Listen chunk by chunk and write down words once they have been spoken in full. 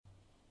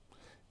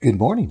Good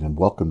morning and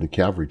welcome to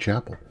Calvary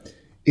Chapel.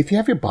 If you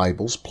have your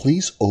Bibles,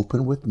 please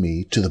open with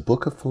me to the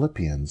book of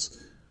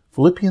Philippians,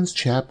 Philippians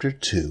chapter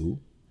 2,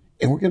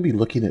 and we're going to be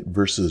looking at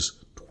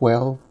verses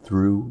 12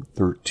 through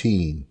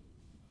 13.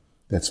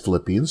 That's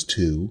Philippians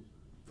 2,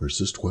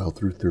 verses 12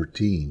 through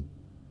 13.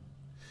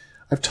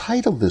 I've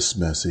titled this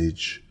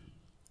message,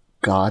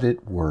 God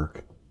at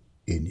Work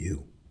in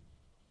You.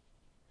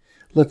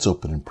 Let's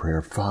open in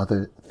prayer.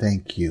 Father,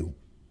 thank you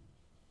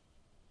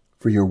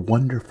for your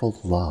wonderful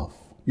love,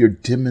 your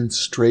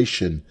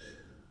demonstration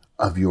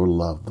of your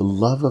love, the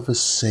love of a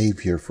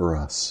Savior for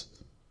us.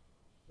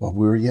 While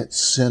we were yet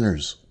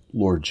sinners,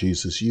 Lord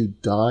Jesus, you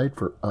died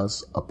for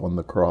us upon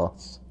the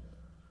cross.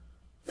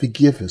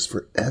 Forgive us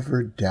for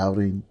ever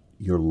doubting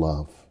your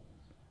love.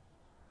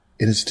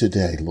 It is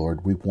today,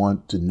 Lord, we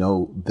want to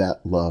know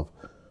that love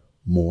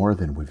more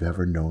than we've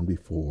ever known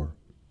before.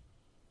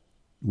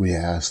 We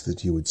ask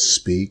that you would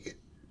speak,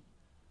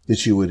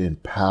 that you would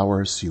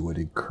empower us, you would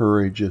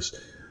encourage us,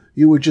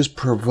 you would just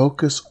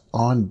provoke us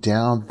on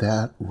down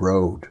that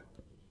road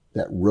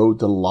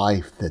to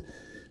life,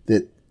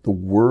 that the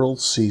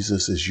world sees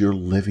us as your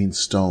living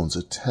stones,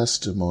 a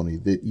testimony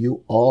that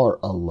you are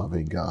a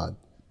loving God.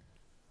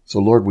 So,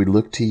 Lord, we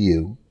look to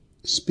you.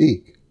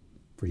 Speak,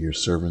 for your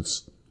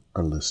servants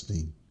are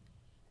listening.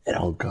 And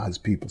all God's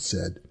people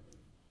said,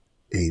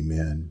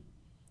 Amen.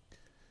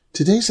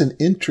 Today's an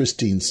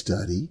interesting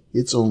study.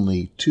 It's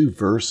only 2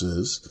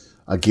 verses.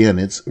 Again,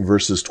 it's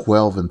verses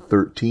 12 and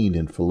 13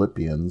 in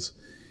Philippians.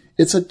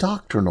 It's a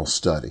doctrinal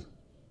study.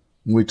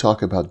 When we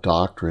talk about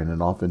doctrine,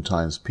 and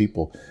oftentimes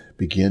people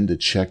begin to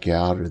check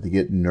out or they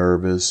get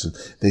nervous and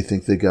they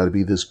think they got to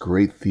be this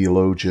great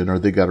theologian or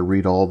they got to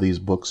read all these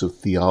books of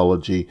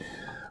theology.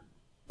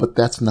 But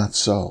that's not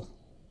so.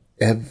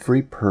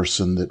 Every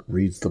person that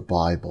reads the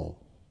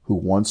Bible who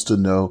wants to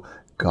know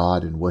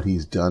God and what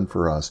he's done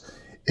for us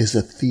is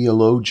a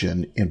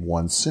theologian in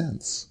one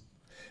sense.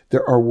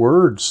 There are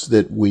words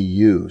that we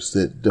use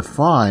that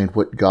define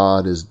what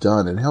God has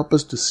done and help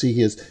us to see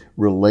his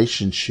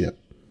relationship.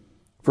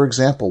 For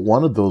example,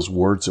 one of those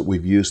words that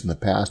we've used in the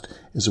past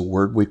is a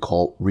word we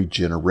call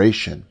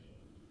regeneration,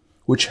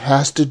 which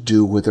has to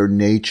do with our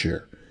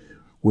nature.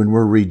 When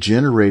we're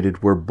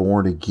regenerated, we're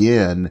born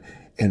again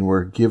and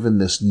we're given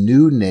this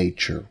new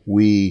nature.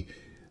 We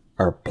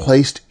are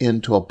placed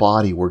into a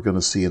body we're going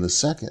to see in a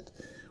second.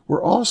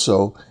 We're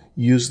also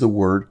use the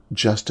word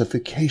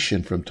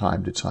justification from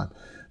time to time.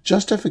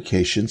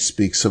 Justification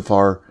speaks of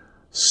our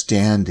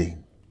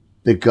standing,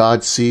 that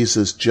God sees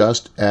us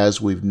just as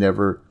we've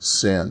never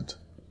sinned.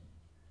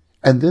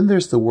 And then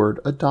there's the word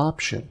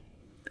adoption.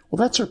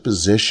 Well, that's our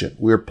position.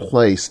 We're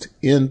placed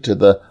into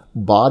the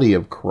body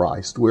of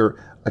Christ.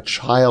 We're a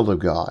child of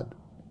God.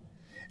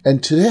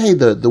 And today,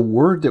 the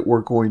word that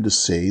we're going to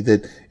see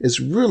that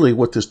is really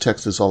what this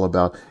text is all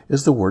about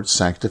is the word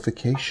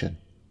sanctification.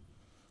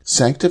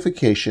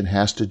 Sanctification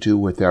has to do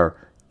with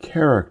our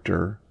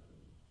character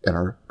and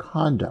our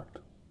conduct.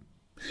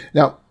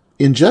 Now,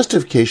 in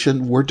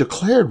justification, we're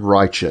declared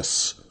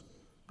righteous.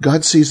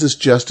 God sees us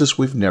just as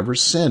we've never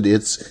sinned.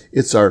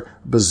 It's our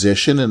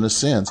position in a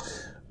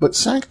sense. But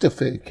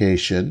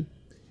sanctification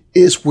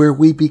is where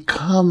we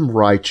become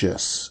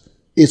righteous.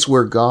 It's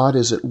where God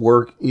is at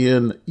work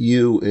in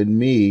you and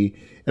me.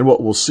 And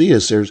what we'll see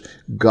is there's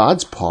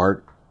God's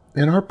part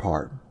and our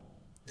part.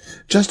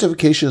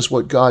 Justification is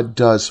what God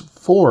does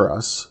for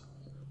us,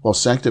 while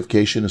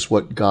sanctification is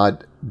what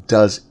God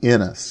does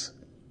in us.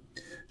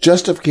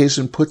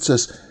 Justification puts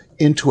us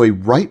into a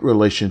right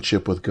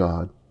relationship with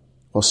God,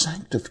 while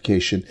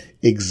sanctification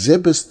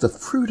exhibits the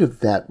fruit of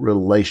that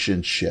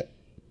relationship.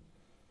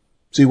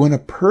 See, when a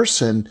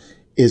person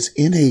is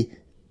in a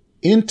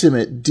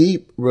intimate,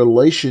 deep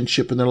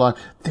relationship in their life,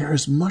 there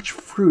is much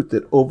fruit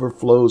that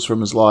overflows from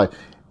his life.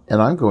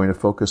 And I'm going to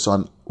focus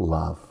on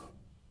love.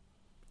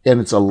 And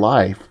it's a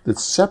life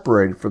that's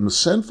separated from the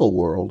sinful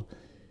world,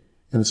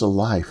 and it's a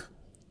life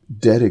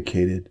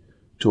dedicated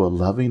to a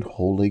loving,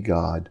 holy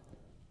God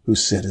who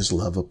set his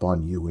love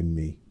upon you and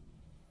me.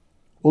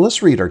 Well,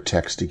 let's read our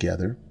text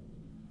together.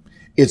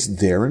 It's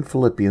there in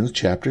Philippians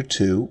chapter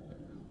 2,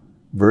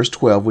 verse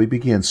 12. We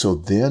begin, "So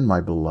then,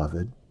 my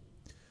beloved,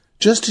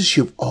 just as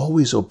you've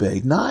always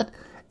obeyed, not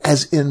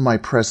as in my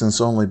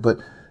presence only, but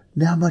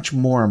now much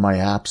more in my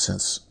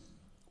absence,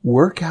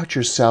 work out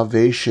your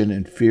salvation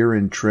in fear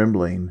and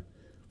trembling,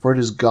 for it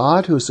is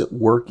God who is at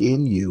work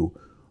in you,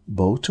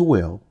 both to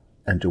will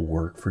and to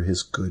work for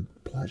his good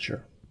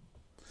pleasure."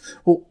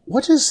 Well,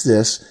 what does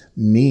this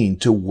mean,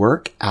 to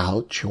work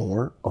out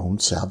your own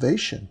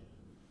salvation?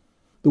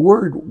 The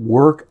word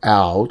work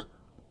out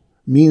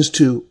means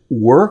to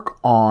work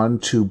on,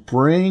 to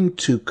bring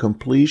to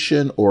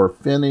completion or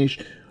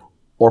finish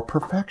or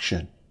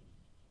perfection.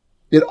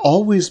 It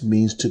always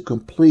means to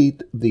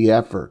complete the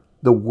effort,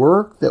 the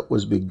work that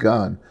was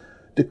begun,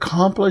 to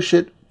accomplish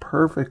it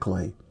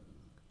perfectly,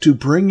 to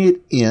bring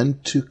it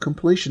into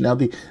completion. Now,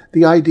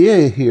 the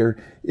idea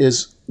here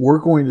is we're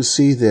going to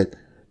see that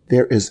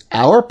there is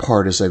our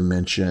part, as I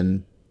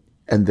mentioned,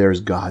 and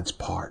there's God's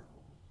part.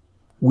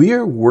 We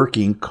are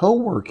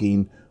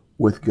co-working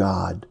with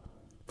God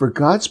for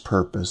God's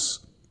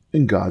purpose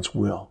and God's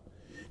will.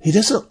 He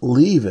doesn't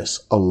leave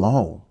us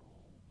alone,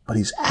 but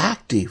He's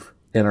active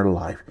in our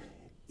life,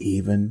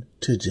 even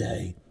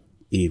today,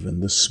 even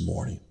this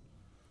morning.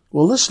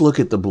 Well, let's look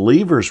at the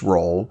believer's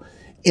role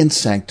in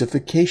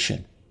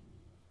sanctification.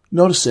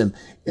 Notice in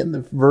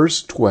the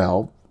verse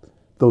 12,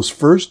 those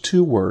first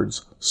two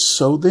words,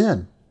 so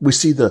then. We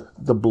see the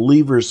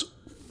believer's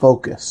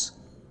focus.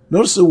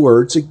 Notice the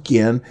words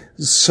again,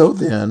 so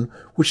then,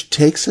 which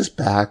takes us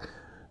back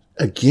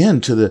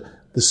again to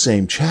the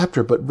same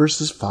chapter, but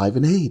verses 5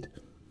 and 8.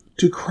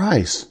 To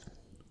Christ,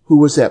 who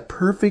was that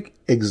perfect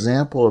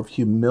example of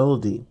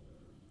humility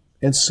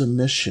and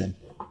submission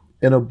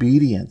and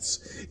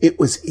obedience. It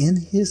was in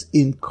His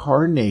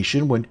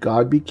incarnation, when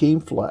God became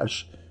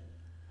flesh,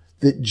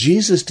 that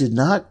Jesus did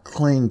not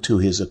cling to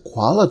His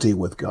equality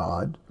with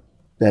God,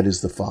 that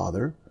is the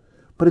Father,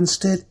 but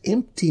instead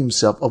emptied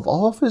Himself of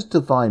all of His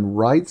divine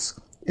rights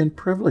and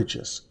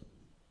privileges.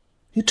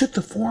 He took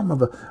the form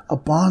of a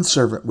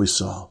bondservant, we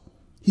saw.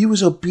 He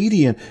was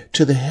obedient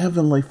to the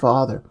Heavenly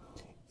Father,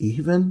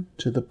 even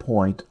to the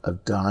point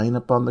of dying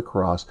upon the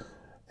cross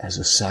as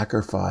a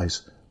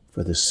sacrifice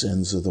for the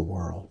sins of the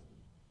world.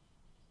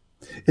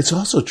 It's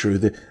also true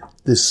that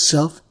this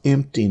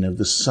self-emptying of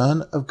the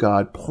Son of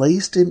God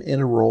placed Him in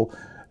a role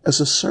as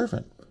a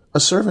servant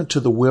to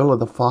the will of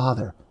the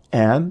Father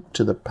and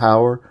to the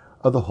power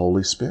of the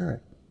Holy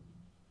Spirit.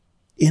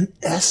 In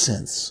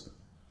essence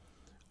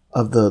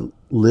of the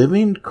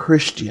living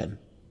Christian,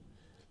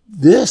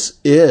 this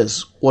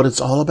is what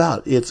it's all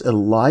about. It's a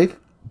life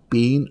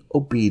being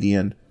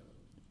obedient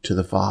to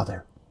the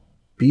Father,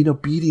 being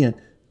obedient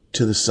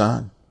to the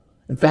Son.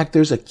 In fact,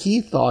 there's a key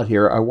thought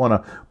here I want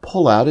to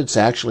pull out. It's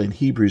actually in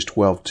Hebrews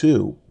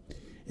 12:2.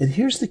 And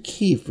here's the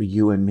key for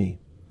you and me.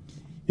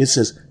 It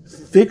says,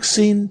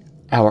 fixing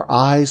our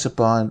eyes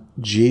upon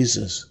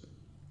Jesus.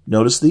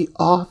 Notice the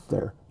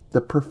author,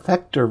 the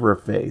perfecter of our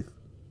faith,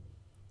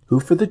 who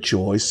for the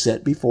joy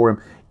set before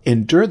Him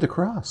endured the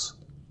cross,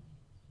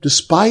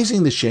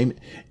 despising the shame,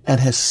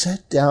 and has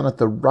sat down at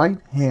the right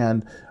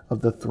hand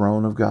of the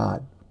throne of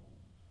God.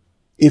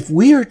 If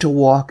we are to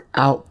walk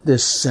out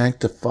this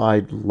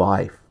sanctified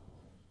life,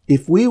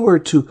 if we were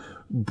to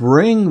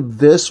bring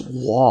this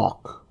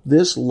walk,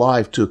 this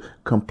life to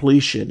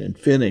completion and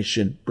finish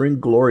and bring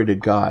glory to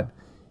God,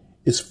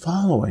 it's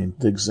following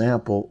the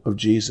example of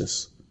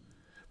Jesus.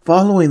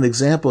 Following the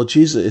example of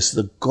Jesus is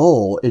the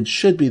goal and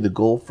should be the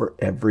goal for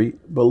every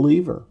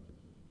believer.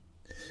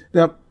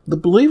 Now, the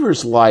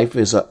believer's life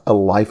is a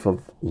life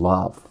of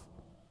love.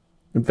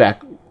 In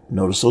fact,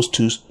 notice those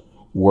two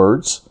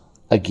words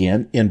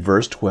again in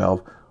verse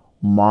 12,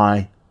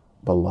 my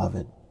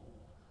beloved.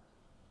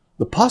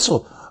 The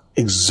apostle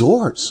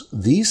exhorts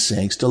these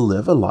saints to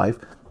live a life,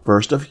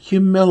 first of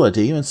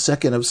humility and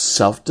second of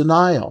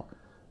self-denial,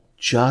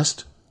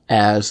 just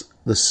as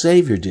the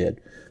Savior did.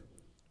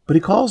 But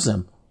he calls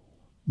them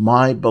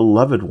my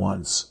beloved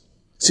ones.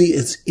 See,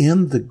 it's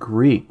in the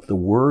Greek. The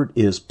word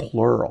is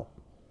plural.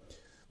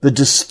 The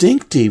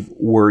distinctive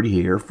word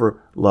here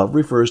for love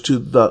refers to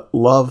the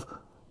love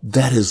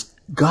that is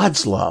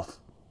God's love,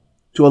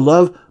 to a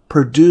love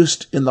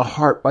produced in the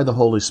heart by the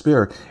Holy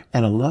Spirit,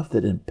 and a love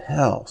that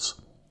impels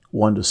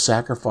one to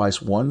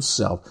sacrifice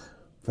oneself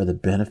for the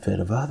benefit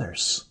of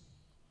others.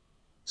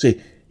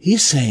 See,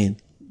 he's saying,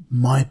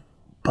 my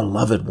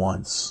beloved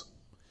ones.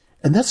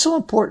 And that's so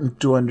important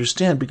to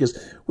understand, because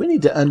we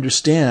need to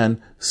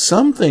understand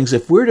some things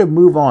if we're to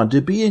move on,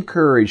 to be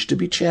encouraged, to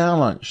be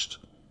challenged,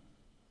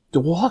 to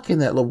walk in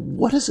that love.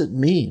 What does it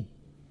mean?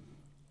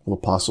 Well,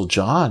 Apostle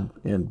John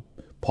and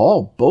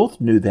Paul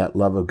both knew that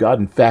love of God.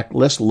 In fact,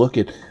 let's look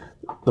at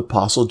the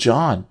Apostle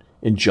John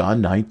in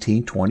John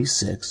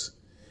 19:26.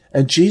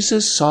 And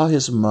Jesus saw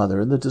his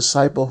mother and the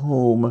disciple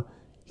whom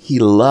he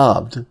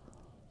loved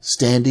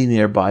standing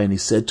nearby, and he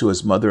said to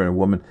his mother and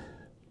woman,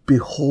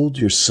 behold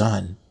your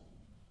son.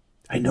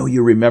 I know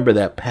you remember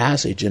that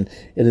passage, and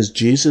as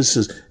Jesus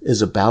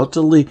is about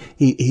to leave,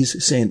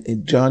 he's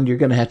saying, John, you're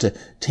going to have to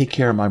take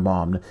care of my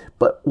mom.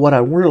 But what I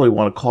really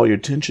want to call your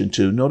attention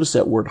to, notice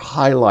that word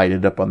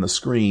highlighted up on the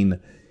screen,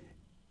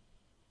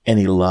 and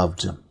he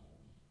loved him.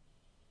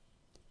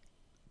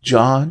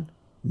 John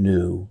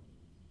knew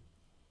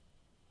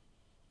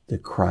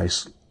that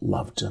Christ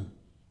loved him.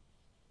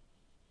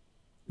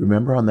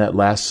 Remember on that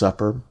Last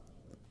Supper,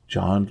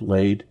 John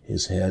laid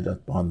his head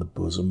upon the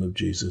bosom of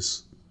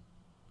Jesus.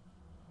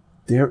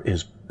 There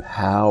is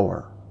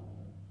power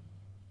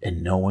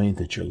in knowing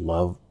that you're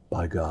loved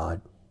by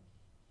God.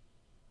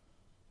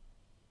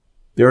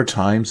 There are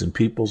times in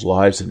people's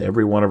lives, in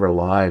every one of our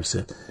lives,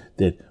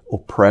 that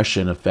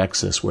oppression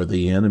affects us, where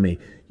the enemy,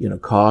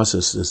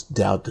 causes this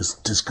doubt.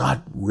 Does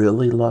God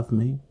really love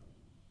me?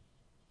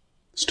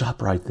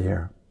 Stop right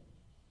there.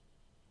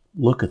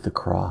 Look at the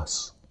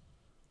cross.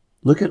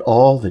 Look at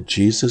all that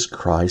Jesus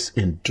Christ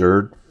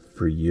endured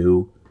for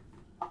you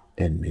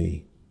and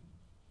me.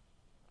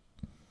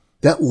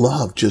 That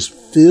love just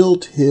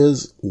filled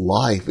his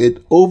life.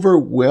 It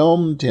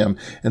overwhelmed him.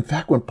 In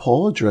fact, when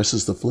Paul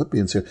addresses the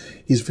Philippians here,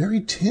 he's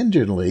very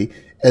tenderly,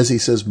 as he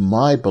says,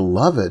 my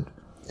beloved,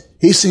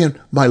 He's saying,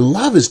 my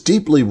love is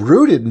deeply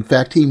rooted. In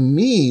fact, he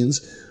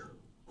means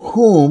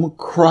whom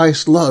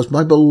Christ loves.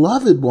 My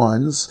beloved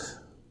ones,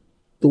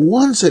 the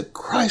ones that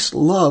Christ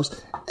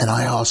loves, and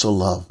I also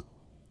love.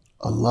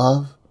 A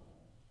love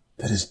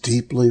that is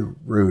deeply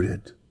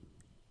rooted.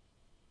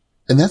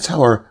 And that's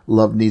how our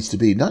love needs to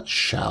be. Not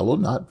shallow,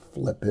 not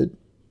flippant.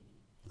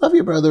 Love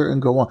your brother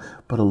and go on.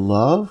 But a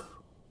love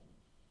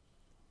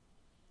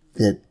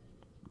that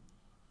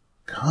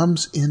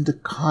comes into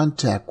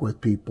contact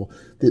with people,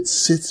 that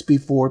sits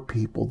before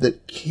people,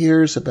 that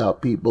cares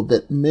about people,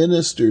 that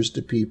ministers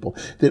to people,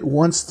 that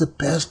wants the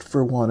best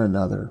for one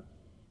another.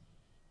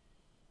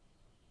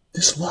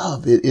 This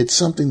love, it's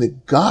something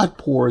that God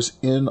pours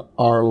in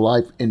our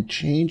life and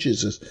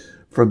changes us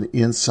from the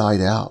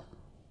inside out.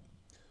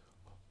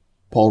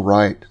 Paul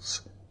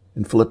writes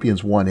in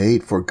Philippians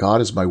 1:8, "For God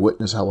is my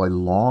witness how I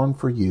long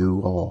for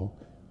you all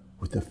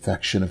with the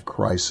affection of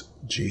Christ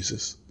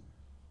Jesus."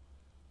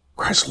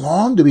 Christ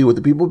longed to be with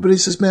the people, but he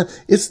says, man,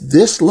 it's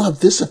this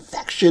love, this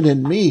affection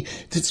in me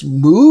that's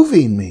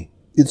moving me.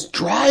 It's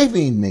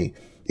driving me.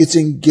 It's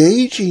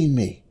engaging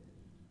me.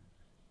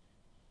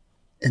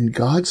 And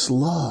God's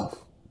love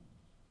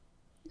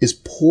is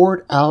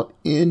poured out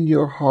in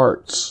your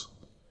hearts.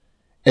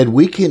 And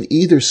we can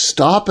either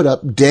stop it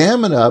up,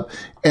 dam it up,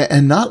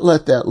 and not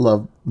let that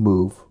love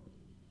move.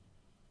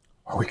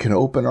 Or we can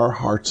open our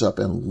hearts up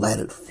and let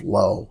it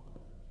flow.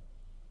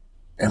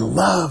 And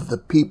love the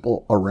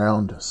people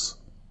around us.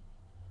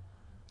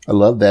 I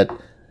love that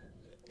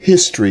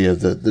history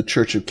of the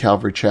Church of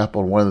Calvary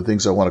Chapel. And one of the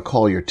things I want to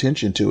call your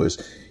attention to is,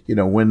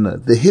 when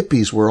the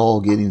hippies were all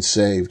getting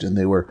saved and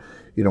they were,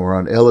 were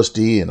on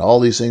LSD and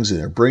all these things and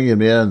they're bringing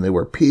them in. They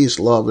were peace,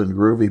 love, and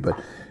groovy, but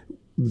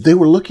they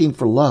were looking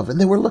for love, and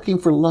they were looking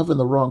for love in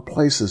the wrong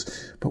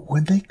places. But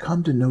when they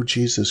come to know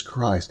Jesus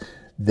Christ,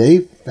 they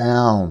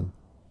found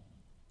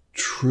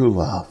true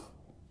love.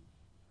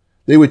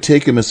 They would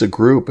take him as a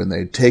group, and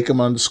they'd take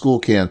him on school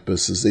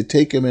campuses. They'd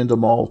take him into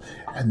malls,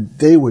 and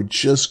they would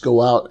just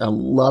go out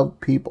and love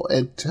people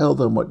and tell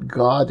them what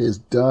God has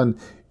done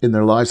in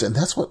their lives. And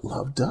that's what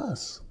love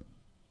does.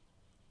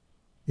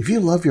 If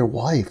you love your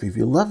wife, if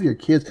you love your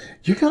kids,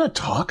 you're going to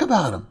talk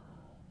about them.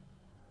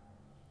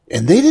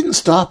 And they didn't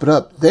stop it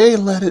up. They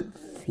let it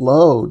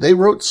flow. They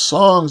wrote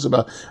songs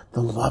about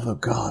the love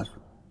of God.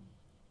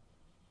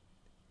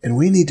 And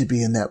we need to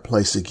be in that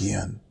place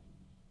again.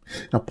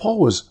 Now, Paul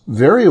was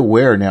very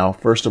aware now,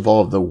 first of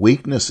all, of the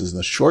weaknesses and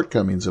the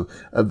shortcomings of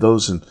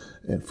those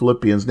in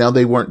Philippians. Now,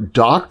 they weren't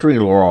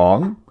doctrinally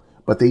wrong,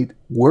 but they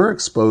were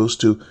exposed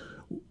to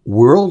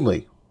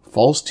worldly,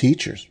 false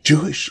teachers,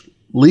 Jewish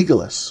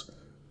legalists.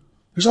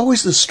 There's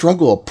always the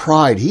struggle of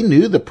pride. He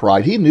knew the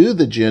pride. He knew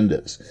the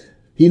agendas.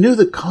 He knew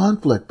the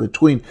conflict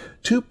between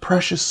two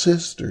precious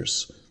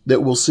sisters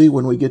that we'll see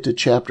when we get to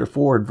chapter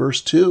 4 and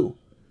verse 2.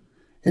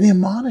 And he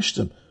admonished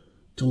them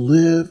to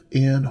live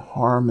in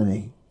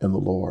harmony in the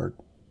Lord.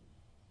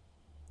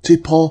 See,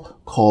 Paul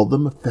called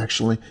them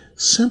affectionately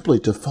simply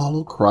to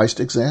follow Christ's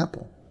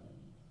example,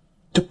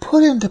 to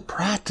put into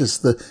practice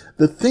the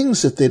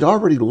things that they'd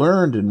already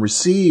learned and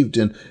received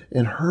and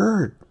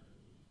heard.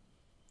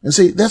 And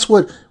see, that's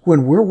what,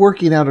 when we're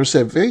working out our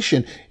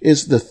salvation,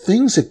 is the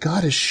things that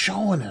God has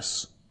shown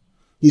us.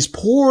 He's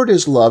poured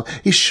his love.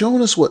 He's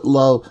shown us what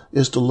love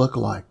is to look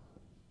like.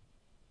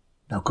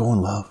 Now go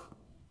and love.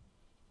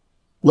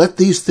 Let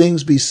these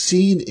things be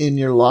seen in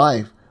your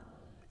life.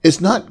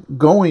 It's not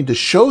going to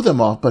show them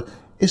off, but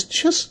it's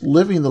just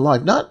living the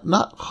life,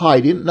 not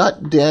hiding,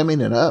 not damming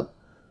it up.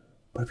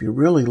 But if you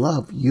really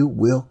love, you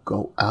will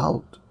go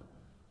out.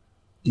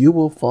 You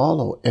will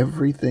follow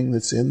everything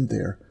that's in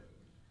there.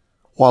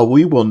 While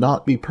we will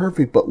not be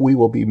perfect, but we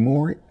will be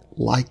more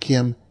like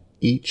him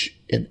each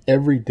and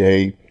every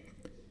day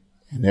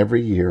and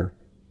every year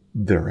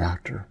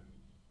thereafter.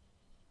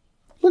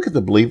 Look at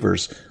the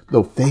believers,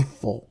 though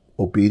faithful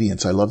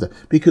obedience. I love that,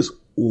 because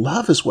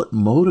love is what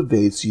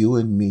motivates you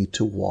and me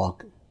to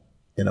walk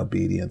in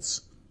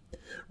obedience.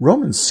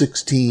 Romans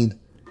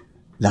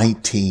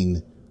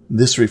 16:19,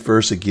 this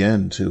refers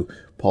again to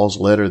Paul's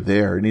letter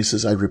there, and he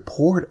says, "I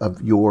report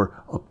of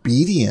your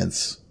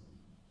obedience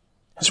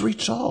has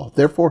reached all.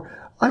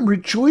 Therefore, I'm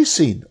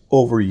rejoicing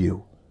over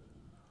you.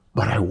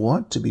 But I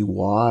want to be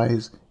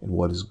wise in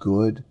what is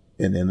good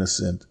and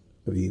innocent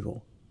of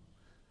evil."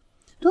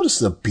 Notice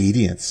the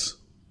obedience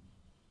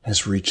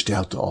has reached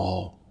out to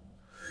all.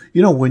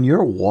 When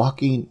you're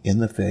walking in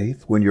the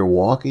faith, when you're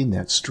walking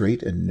that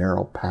straight and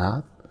narrow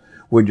path,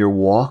 when you're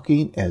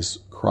walking as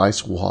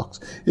Christ walks,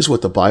 is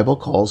what the Bible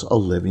calls a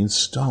living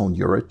stone.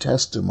 You're a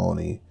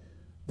testimony.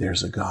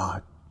 There's a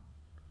God.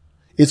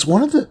 It's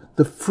one of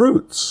the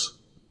fruits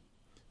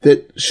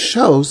that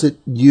shows that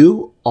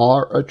you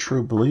are a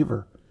true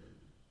believer.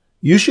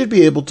 You should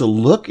be able to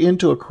look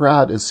into a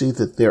crowd and see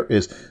that there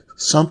is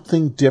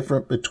something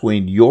different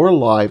between your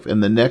life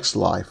and the next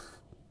life.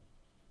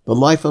 The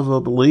life of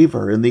a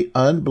believer and the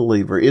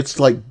unbeliever. It's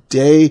like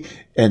day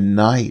and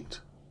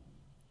night.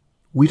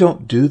 We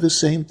don't do the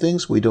same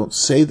things. We don't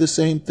say the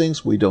same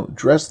things. We don't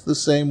dress the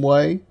same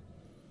way.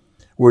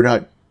 We're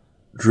not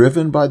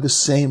driven by the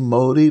same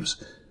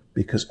motives,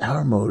 because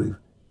our motive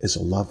is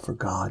a love for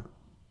God,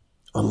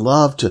 a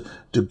love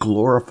to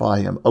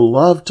glorify Him, a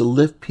love to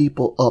lift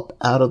people up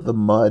out of the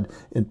mud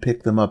and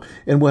pick them up.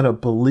 And when a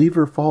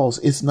believer falls,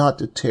 it's not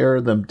to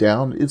tear them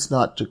down, it's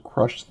not to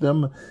crush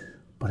them,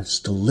 but it's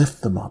to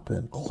lift them up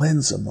and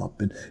cleanse them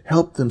up and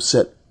help them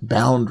set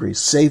boundaries,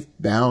 safe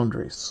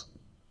boundaries.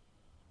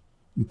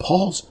 And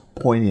Paul's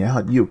pointing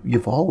out,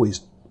 you've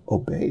always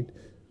obeyed.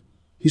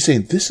 He's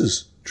saying this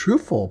is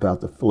truthful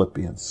about the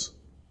Philippians.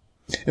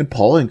 And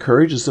Paul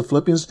encourages the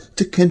Philippians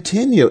to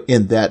continue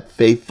in that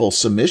faithful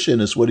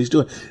submission is what he's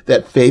doing.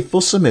 That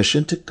faithful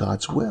submission to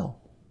God's will.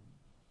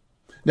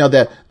 Now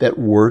that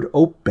word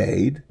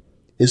obeyed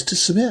is to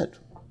submit.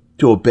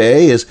 To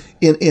obey is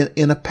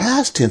in a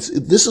past tense.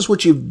 This is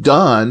what you've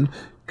done.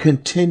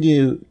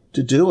 Continue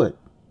to do it.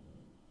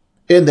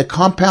 And the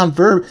compound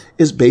verb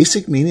is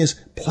basic meaning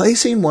is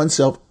placing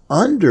oneself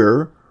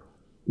under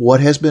what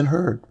has been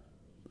heard.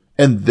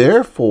 And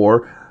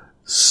therefore,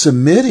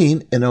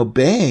 submitting and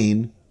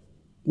obeying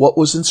what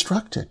was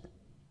instructed.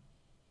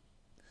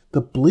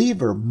 The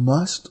believer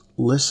must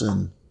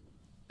listen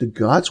to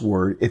God's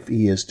word if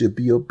he is to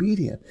be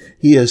obedient.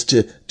 He is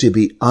to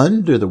be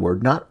under the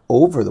word, not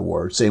over the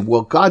word, saying,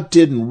 well, God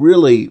didn't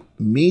really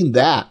mean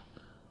that.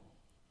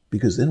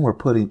 Because then we're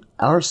putting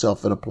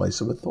ourselves in a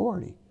place of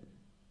authority.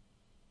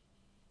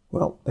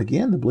 Well,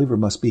 again, the believer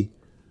must be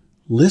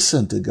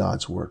listen to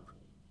God's word,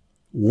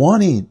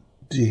 wanting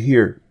to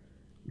hear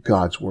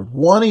God's word,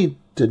 wanting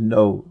to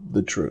know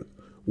the truth,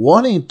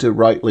 wanting to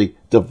rightly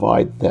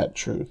divide that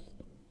truth.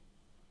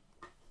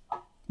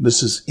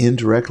 This is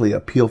indirectly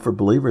appeal for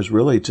believers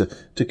really to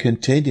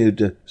continue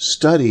to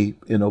study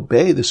and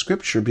obey the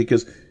scripture,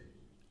 because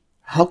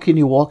how can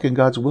you walk in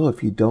God's will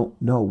if you don't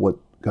know what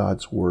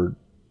God's word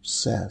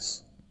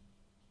says?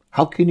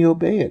 How can you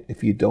obey it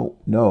if you don't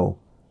know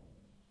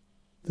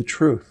the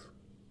truth?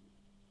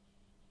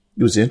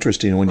 It was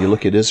interesting when you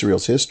look at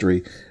Israel's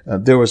history,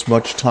 there was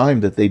much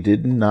time that they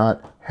did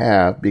not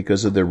have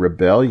because of their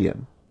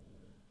rebellion.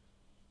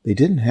 They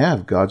didn't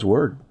have God's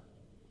word.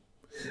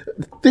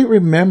 They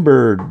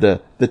remembered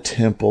the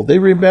temple. They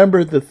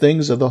remembered the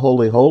things of the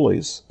Holy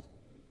Holies.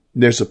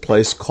 There's a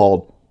place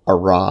called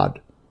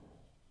Arad.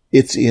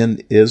 It's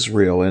in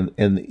Israel, and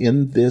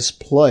in this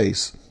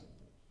place,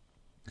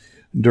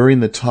 during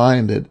the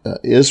time that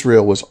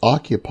Israel was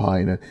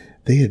occupying it,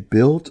 they had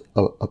built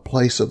a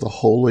place of the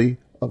Holy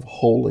of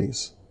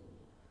Holies.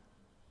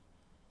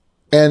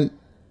 And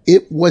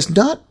it was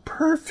not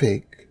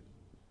perfect,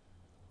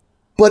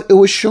 but it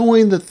was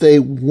showing that they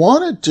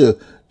wanted to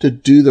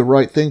do the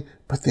right thing,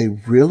 but they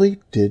really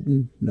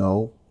didn't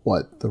know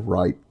what the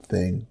right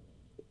thing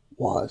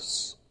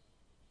was.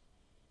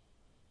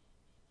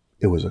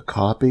 It was a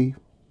copy,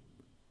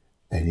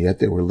 and yet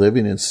they were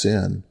living in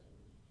sin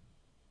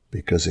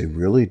because they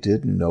really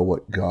didn't know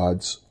what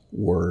God's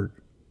word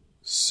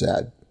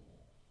said.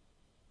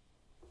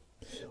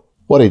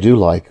 What I do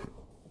like,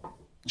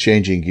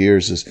 changing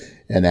gears, is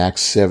in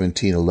Acts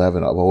 17:11.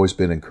 I've always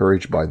been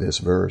encouraged by this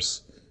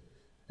verse.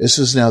 It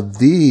says, now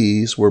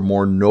these were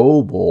more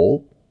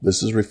noble,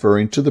 this is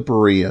referring to the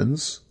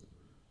Bereans,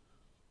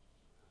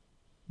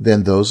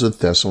 than those in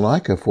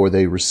Thessalonica, for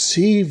they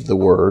received the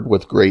word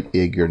with great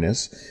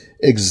eagerness,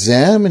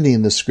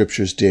 examining the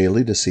scriptures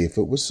daily to see if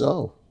it was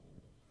so.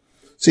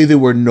 See, they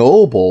were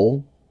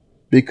noble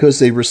because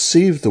they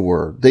received the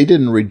word. They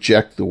didn't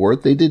reject the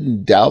word. They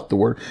didn't doubt the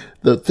word.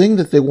 The thing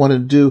that they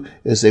wanted to do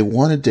is they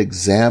wanted to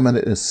examine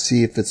it and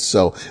see if it's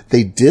so.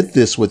 They did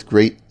this with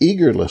great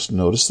eagerness.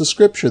 Notice the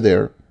scripture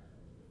there.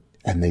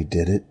 And they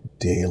did it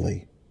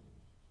daily.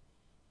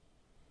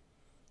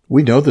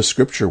 We know the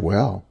scripture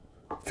well.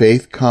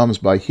 Faith comes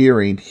by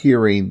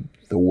hearing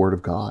the word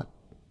of God.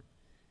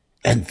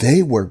 And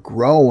they were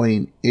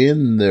growing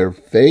in their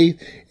faith,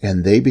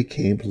 and they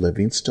became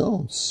living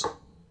stones.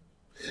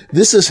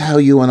 This is how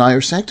you and I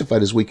are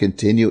sanctified, as we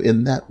continue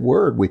in that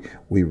word.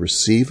 We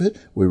receive it.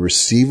 We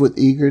receive with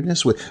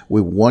eagerness.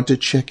 We want to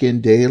check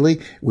in daily.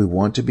 We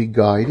want to be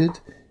guided.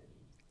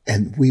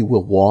 And we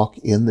will walk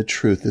in the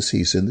truth as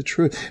He's in the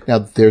truth. Now,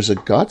 there's a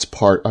God's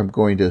part I'm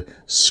going to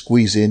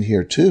squeeze in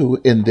here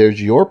too, and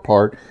there's your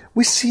part.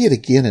 We see it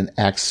again in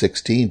Acts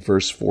 16,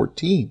 verse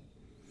 14.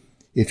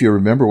 If you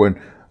remember when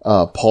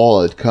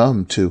Paul had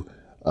come to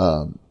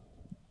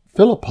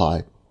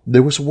Philippi,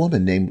 there was a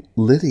woman named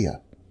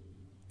Lydia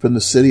from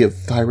the city of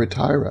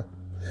Thyatira.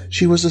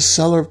 She was a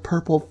seller of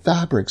purple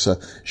fabrics.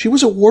 She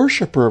was a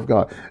worshiper of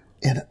God.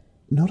 And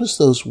notice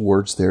those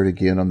words there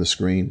again on the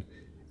screen.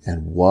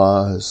 And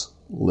was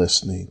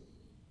listening.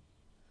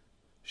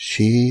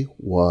 She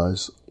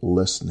was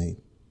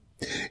listening.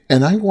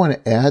 And I want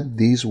to add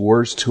these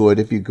words to it.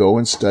 If you go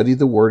and study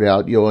the word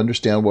out, you'll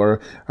understand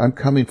where I'm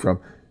coming from.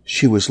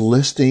 She was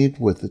listening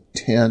with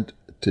intent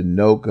to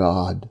know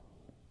God,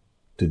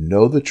 to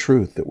know the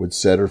truth that would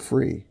set her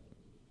free.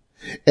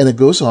 And it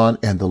goes on,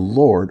 and the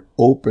Lord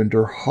opened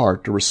her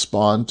heart to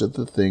respond to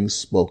the things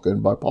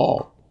spoken by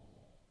Paul.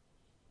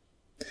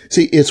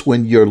 See, it's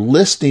when you're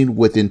listening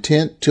with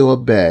intent to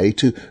obey,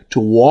 to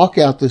walk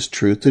out this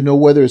truth, to know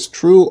whether it's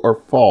true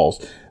or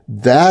false.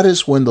 That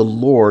is when the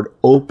Lord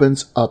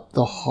opens up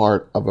the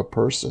heart of a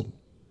person.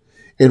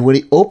 And when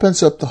he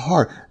opens up the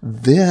heart,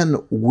 then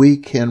we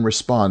can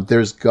respond.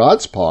 There's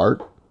God's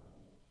part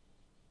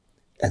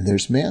and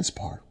there's man's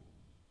part.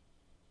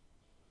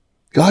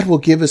 God will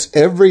give us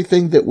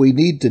everything that we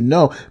need to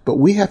know, but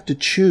we have to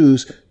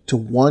choose to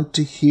want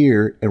to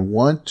hear and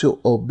want to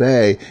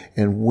obey.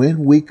 And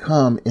when we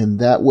come in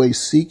that way,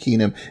 seeking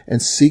him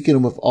and seeking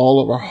him with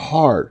all of our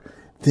heart,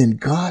 then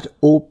God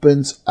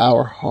opens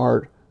our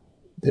heart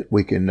that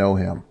we can know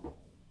him.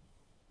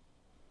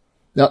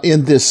 Now,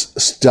 in this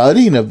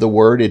studying of the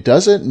word, it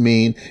doesn't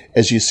mean,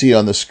 as you see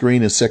on the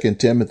screen in 2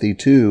 Timothy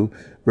 2,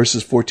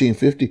 verses 14,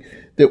 15,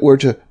 that we're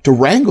to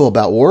wrangle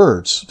about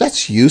words.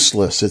 That's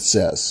useless, it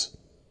says.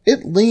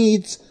 It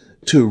leads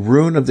to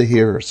ruin of the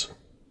hearers.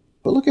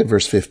 But look at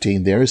verse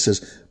 15 there. It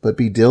says, but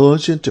be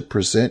diligent to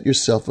present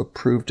yourself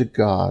approved to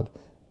God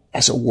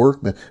as a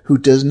workman who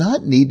does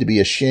not need to be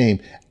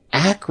ashamed,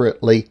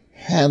 accurately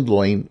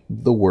handling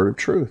the word of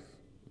truth.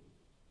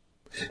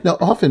 Now,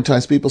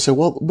 oftentimes people say,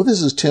 well,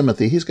 this is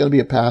Timothy. He's going to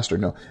be a pastor.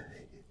 No.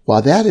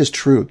 While that is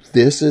true,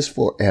 this is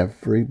for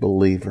every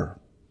believer.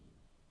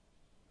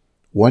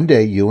 One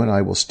day you and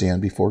I will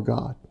stand before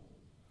God.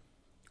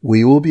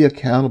 We will be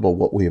accountable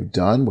what we have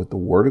done with the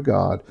Word of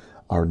God,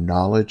 our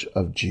knowledge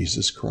of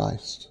Jesus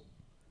Christ.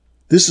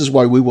 This is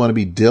why we want to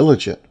be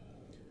diligent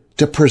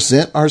to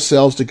present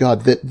ourselves to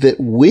God, that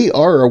we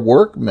are a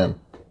workman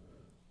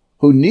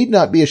who need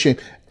not be ashamed,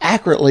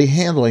 accurately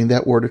handling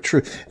that word of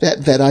truth.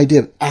 That idea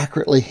of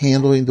accurately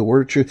handling the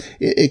word of truth,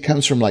 it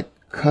comes from like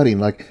cutting,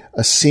 like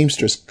a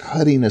seamstress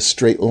cutting a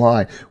straight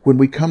line. When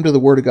we come to the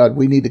Word of God,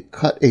 we need to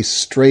cut a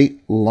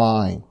straight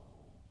line.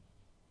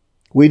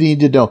 We need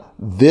to know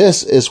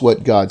this is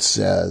what God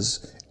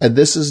says, and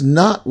this is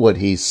not what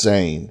he's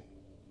saying.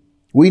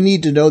 We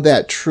need to know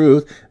that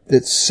truth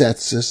that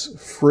sets us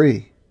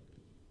free.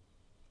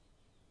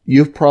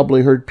 You've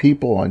probably heard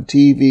people on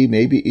TV,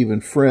 maybe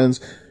even friends,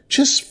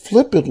 just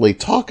flippantly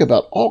talk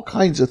about all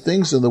kinds of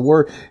things in the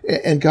Word,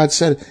 and God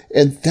said,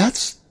 and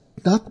that's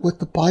not what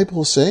the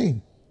Bible is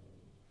saying.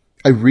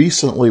 I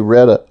recently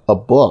read a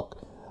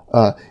book,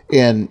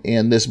 and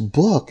this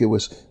book,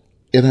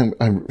 and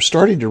I'm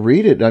starting to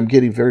read it, and I'm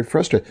getting very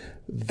frustrated.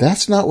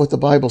 That's not what the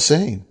Bible's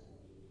saying.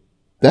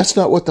 That's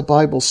not what the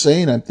Bible's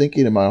saying, I'm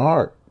thinking in my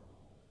heart.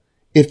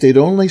 If they'd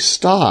only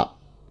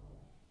stop,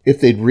 if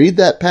they'd read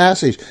that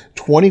passage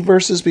 20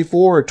 verses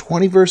before or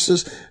 20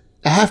 verses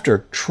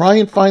after, try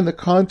and find the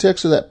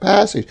context of that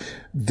passage,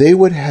 they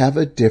would have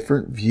a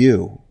different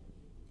view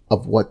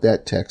of what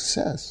that text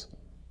says.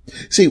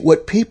 See,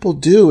 what people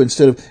do,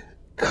 instead of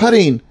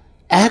cutting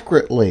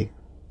accurately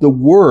the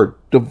word,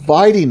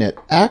 dividing it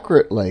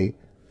accurately,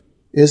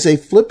 is they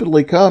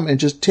flippantly come and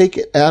just take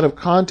it out of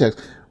context.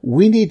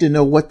 We need to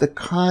know what the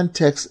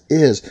context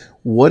is.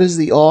 What is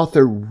the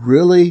author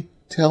really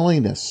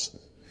telling us?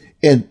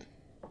 And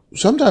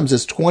sometimes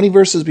it's 20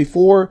 verses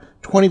before,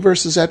 20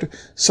 verses after.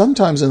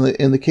 Sometimes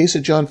in the case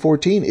of John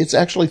 14, it's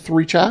actually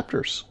 3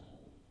 chapters.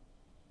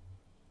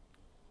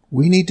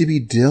 We need to be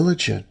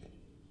diligent.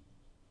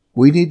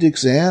 We need to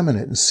examine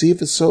it and see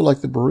if it's so,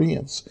 like the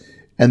Bereans.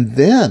 And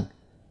then,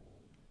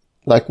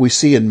 like we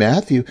see in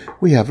Matthew,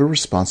 we have a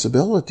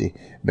responsibility.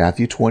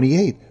 Matthew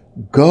 28,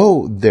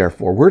 go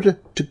therefore. We're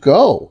to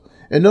go.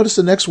 And notice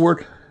the next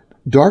word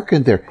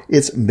darkened there.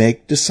 It's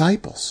make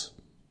disciples.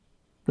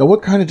 Now,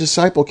 what kind of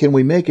disciple can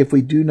we make if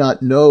we do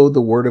not know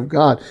the Word of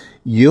God?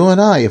 You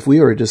and I, if we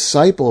are a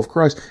disciple of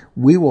Christ,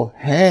 we will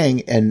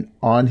hang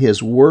on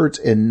His words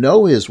and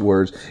know His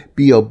words,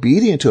 be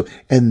obedient to Him.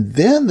 And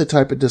then the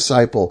type of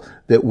disciple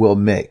that we'll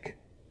make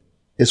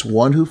is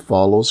one who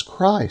follows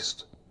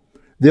Christ.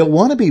 They'll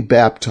want to be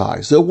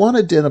baptized. They'll want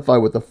to identify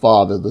with the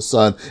Father, the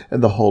Son,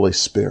 and the Holy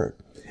Spirit.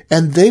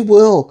 And they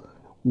will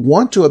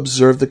want to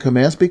observe the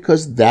commands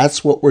because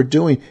that's what we're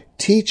doing,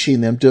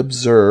 teaching them to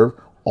observe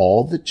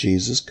all that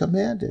Jesus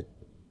commanded.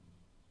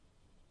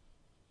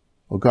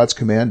 Well, God's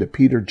command to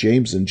Peter,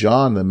 James, and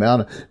John, the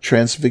Mount of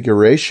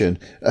Transfiguration,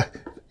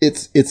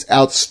 it's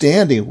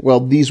outstanding.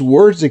 Well, these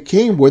words that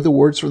came were the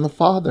words from the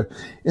Father.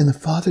 And the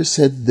Father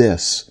said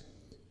this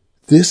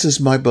is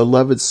my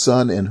beloved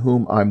Son in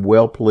whom I'm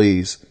well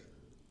pleased.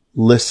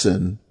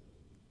 Listen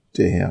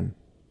to him.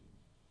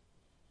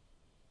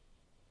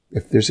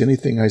 If there's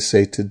anything I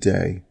say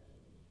today,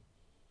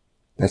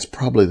 that's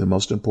probably the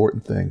most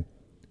important thing.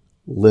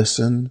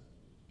 Listen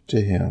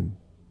to him.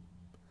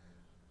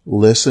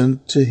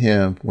 Listen to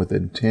him with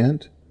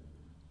intent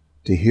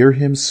to hear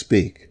him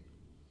speak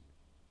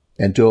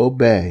and to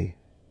obey.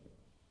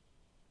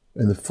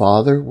 And the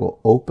Father will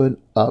open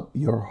up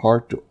your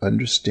heart to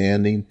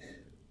understanding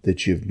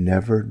that you've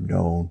never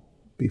known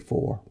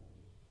before.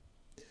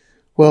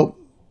 Well,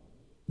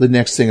 the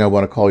next thing I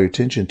want to call your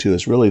attention to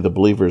is really the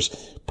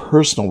believer's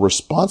personal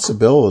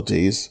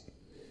responsibilities.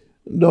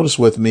 Notice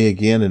with me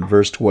again in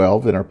verse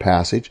 12 in our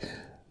passage,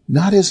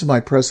 not as my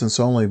presence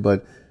only,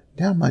 but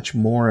now much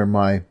more in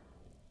my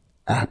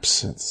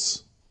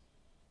absence.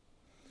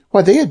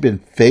 Why, they had been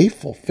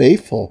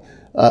faithful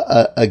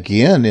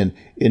again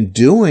in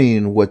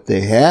doing what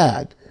they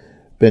had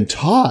been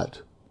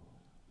taught.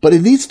 But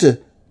it needs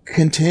to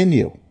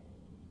continue.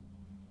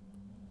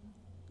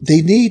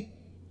 They need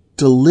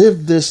to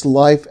live this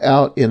life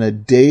out in a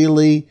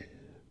daily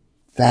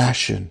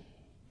fashion.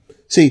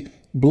 See,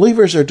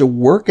 believers are to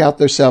work out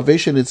their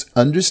salvation. It's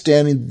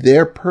understanding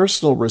their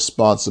personal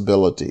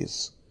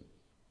responsibilities.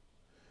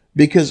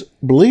 Because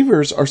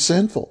believers are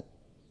sinful.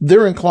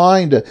 They're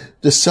inclined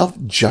to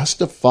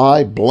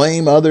self-justify,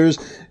 blame others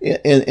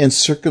and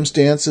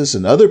circumstances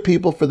and other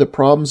people for the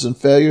problems and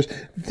failures.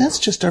 That's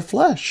just our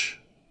flesh.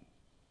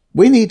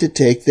 We need to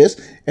take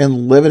this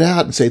and live it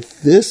out and say,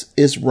 this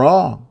is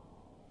wrong.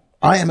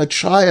 I am a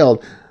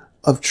child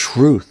of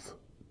truth.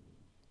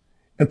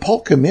 And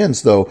Paul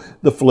commends, though,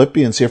 the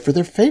Philippians here for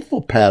their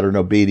faithful pattern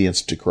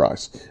obedience to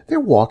Christ. They're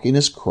walking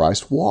as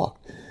Christ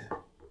walked.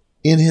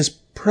 In his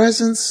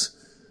presence,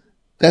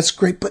 that's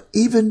great, but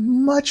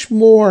even much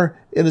more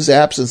in his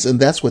absence, and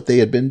that's what they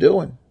had been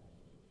doing.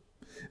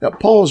 Now,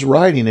 Paul is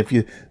writing, if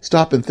you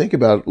stop and think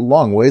about it, a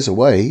long ways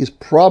away. He's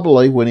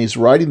probably, when he's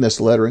writing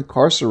this letter,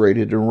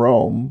 incarcerated in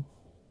Rome.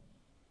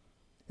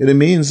 And it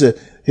means that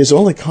his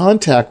only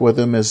contact with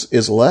him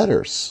is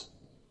letters,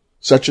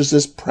 such as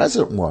this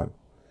present one.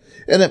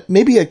 And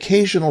maybe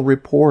occasional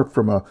report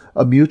from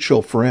a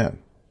mutual friend.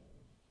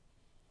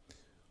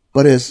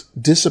 But as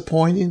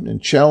disappointing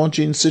and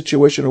challenging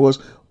situation it was,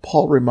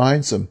 Paul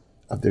reminds them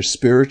of their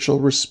spiritual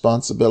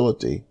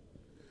responsibility.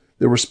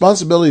 The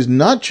responsibility is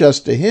not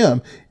just to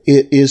him,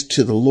 it is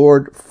to the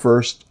Lord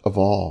first of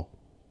all.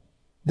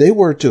 They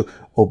were to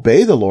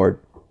obey the Lord,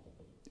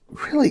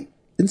 really,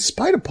 in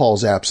spite of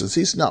Paul's absence.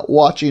 He's not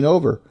watching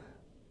over.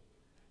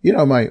 You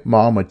know, my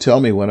mom would tell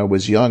me when I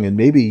was young, and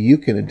maybe you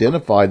can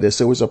identify this.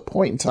 There was a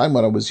point in time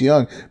when I was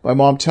young, my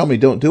mom told me,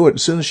 don't do it.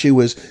 As soon as she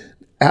was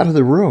out of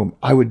the room,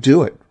 I would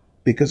do it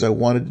because I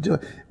wanted to do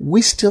it.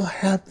 We still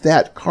have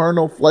that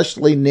carnal,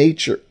 fleshly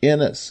nature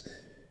in us,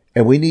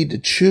 and we need to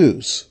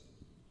choose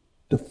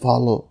to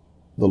follow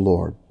the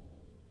Lord.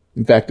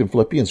 In fact, in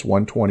Philippians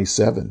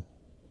 1:27,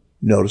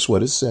 notice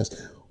what it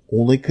says.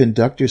 Only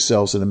conduct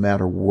yourselves in a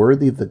manner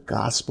worthy of the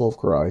gospel of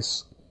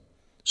Christ,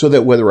 so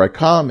that whether I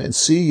come and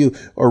see you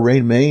or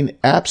remain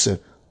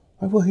absent,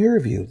 I will hear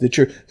of you, that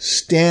you're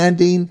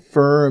standing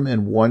firm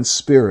in one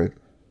spirit,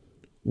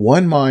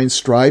 one mind,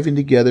 striving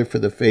together for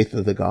the faith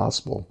of the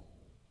gospel.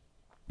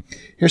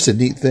 Here's the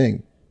neat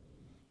thing.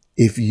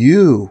 If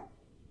you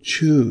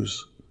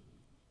choose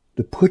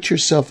to put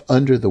yourself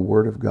under the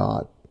Word of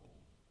God,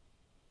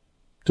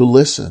 to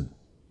listen,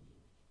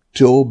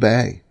 to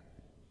obey,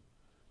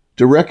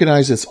 to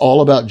recognize it's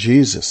all about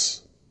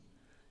Jesus,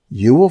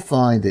 you will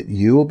find that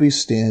you will be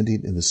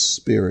standing in the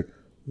Spirit,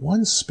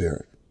 one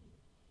Spirit.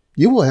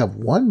 You will have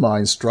one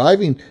mind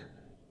striving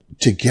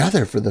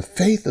together for the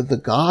faith of the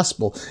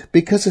gospel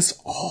because it's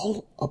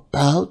all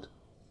about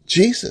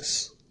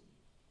Jesus.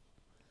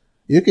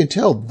 You can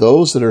tell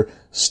those that are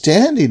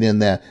standing in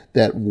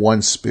that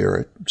one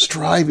Spirit,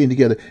 striving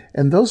together,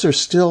 and those are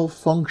still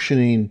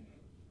functioning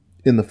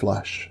in the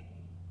flesh,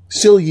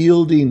 still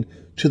yielding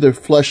to their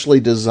fleshly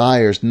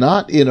desires,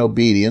 not in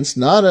obedience,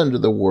 not under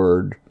the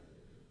Word,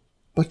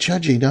 but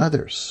judging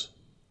others,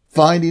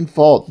 finding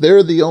fault.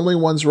 They're the only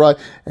ones right,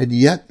 and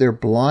yet they're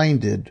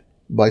blinded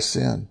by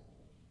sin.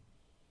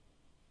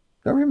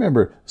 Now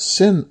remember,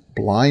 sin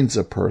blinds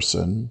a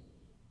person.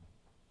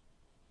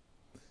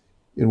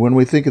 And when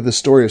we think of the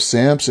story of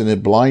Samson,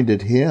 it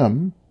blinded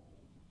him.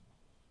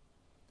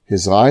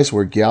 His eyes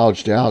were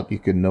gouged out. You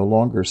could no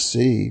longer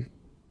see.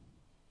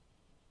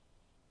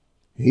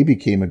 He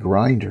became a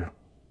grinder.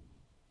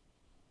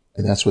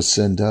 And that's what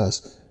sin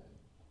does.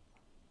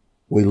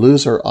 We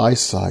lose our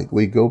eyesight.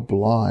 We go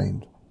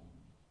blind.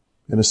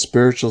 In a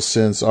spiritual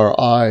sense, our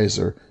eyes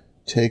are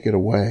taken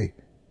away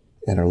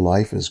and our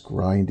life is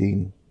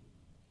grinding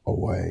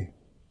away.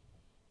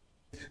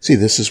 See,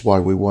 this is why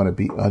we want to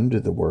be under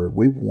the Word.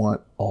 We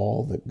want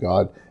all that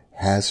God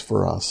has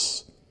for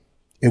us.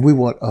 And we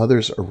want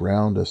others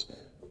around us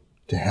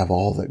to have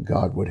all that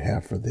God would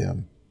have for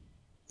them.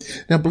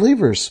 Now,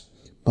 believers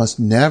must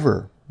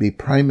never be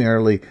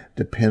primarily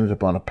dependent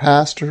upon a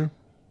pastor,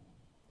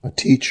 a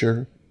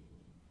teacher,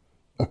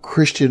 a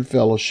Christian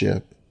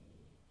fellowship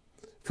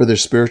for their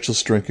spiritual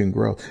strength and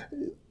growth.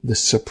 The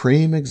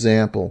supreme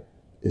example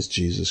is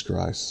Jesus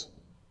Christ.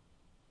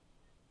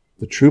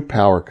 The true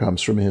power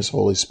comes from His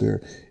Holy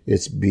Spirit.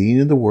 It's being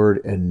in the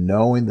Word and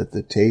knowing that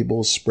the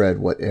table is spread.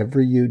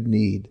 Whatever you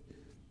need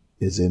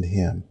is in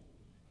Him.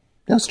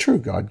 Now, it's true.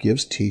 God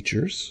gives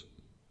teachers.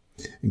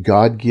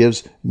 God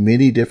gives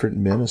many different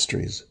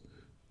ministries.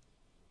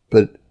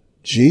 But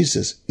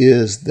Jesus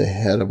is the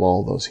head of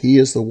all those. He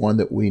is the one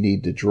that we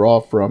need to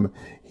draw from.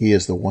 He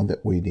is the one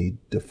that we need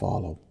to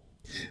follow.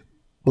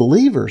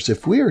 Believers,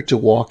 if we are to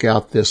walk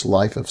out this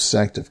life of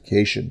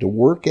sanctification, to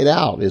work it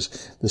out,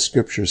 as the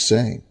Scripture's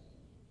saying,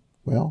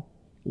 well,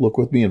 look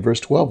with me in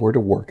verse 12. We're to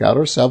work out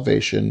our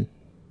salvation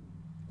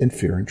in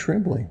fear and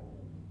trembling.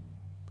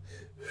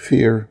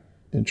 Fear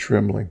and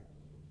trembling.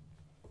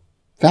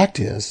 Fact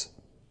is,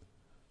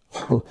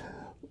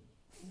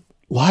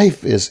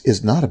 life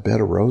is not a bed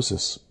of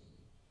roses.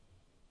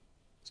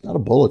 It's not a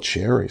bowl of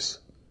cherries.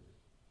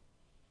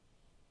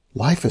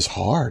 Life is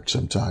hard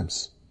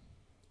sometimes.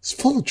 It's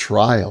full of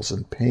trials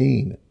and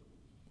pain,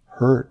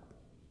 hurt,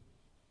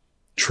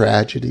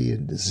 tragedy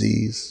and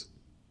disease,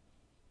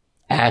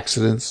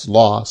 accidents,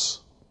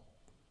 loss,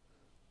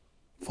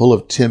 full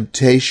of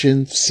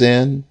temptation,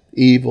 sin,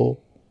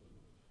 evil,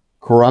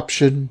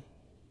 corruption,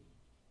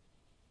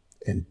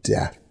 and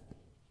death.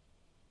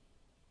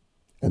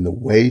 And the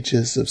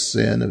wages of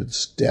sin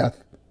is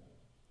death,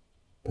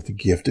 but the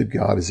gift of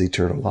God is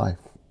eternal life.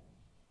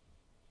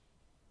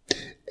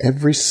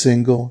 Every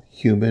single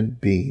human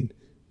being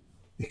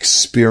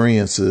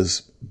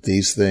experiences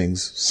these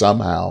things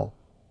somehow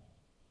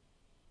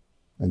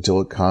until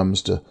it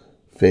comes to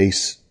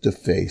face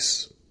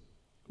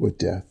with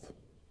death.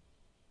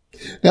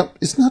 Now,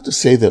 it's not to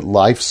say that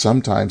life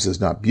sometimes is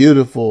not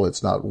beautiful,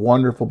 it's not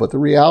wonderful, but the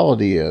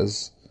reality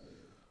is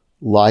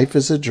life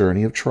is a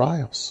journey of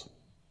trials,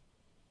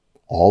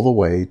 all the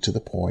way to the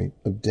point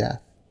of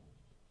death.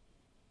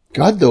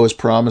 God, though, has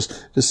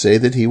promised to say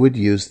that he would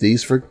use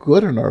these for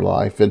good in our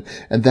life, and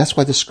that's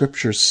why the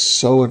scripture is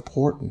so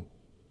important.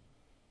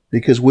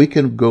 Because we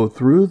can go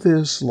through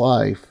this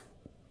life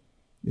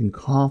in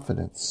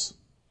confidence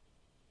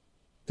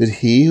that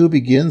he who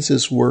begins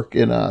his work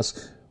in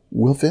us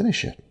will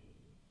finish it.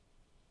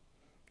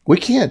 We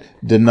can't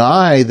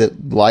deny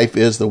that life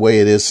is the way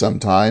it is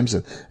sometimes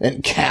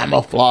and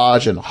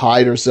camouflage and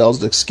hide ourselves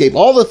to escape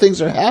all the things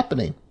that are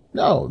happening.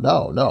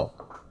 No.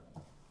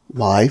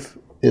 Life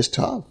is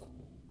tough.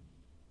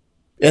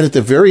 And at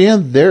the very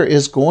end, there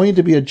is going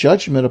to be a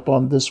judgment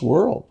upon this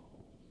world.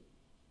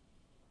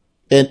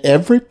 And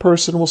every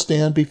person will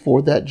stand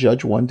before that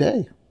judge one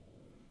day,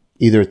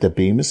 either at the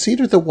bema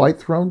seat or the white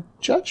throne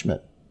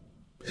judgment.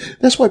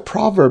 That's why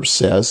Proverbs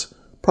says,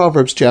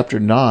 Proverbs chapter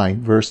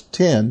 9, verse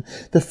 10,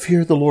 the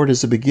fear of the Lord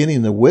is the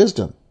beginning of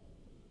wisdom,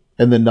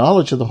 and the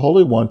knowledge of the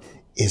Holy One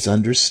is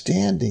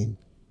understanding.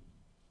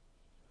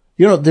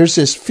 You know, there's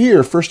this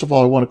fear, first of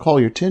all, I want to call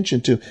your attention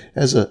to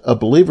as a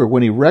believer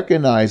when he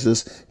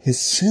recognizes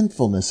his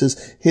sinfulness,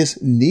 his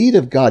need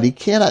of God. He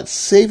cannot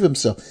save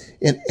himself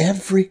in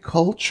every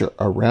culture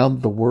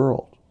around the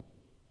world.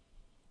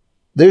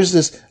 There's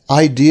this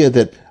idea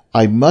that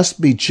I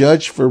must be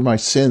judged for my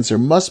sins. There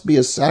must be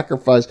a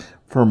sacrifice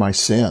for my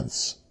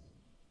sins.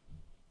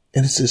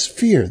 And it's this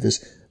fear,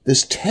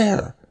 this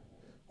terror.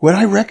 When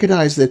I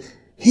recognize that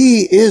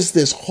he is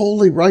this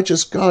holy,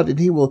 righteous God and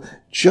he will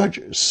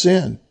judge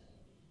sin.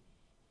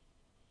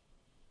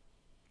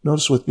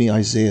 Notice with me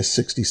Isaiah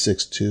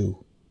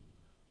 66:2.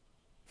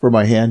 For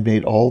my hand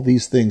made all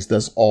these things,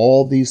 thus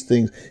all these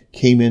things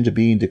came into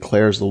being,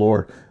 declares the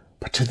Lord.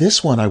 But to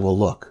this one I will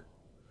look,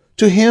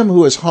 to him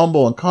who is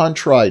humble and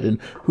contrite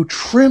and who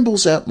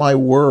trembles at my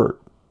word.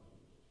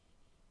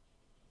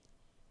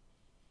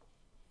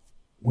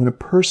 When a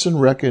person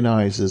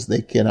recognizes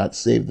they cannot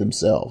save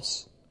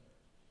themselves,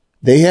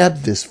 they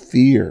have this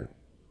fear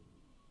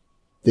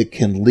that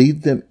can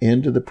lead them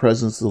into the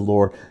presence of the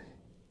Lord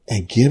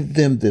and give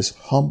them this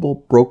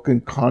humble,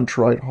 broken,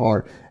 contrite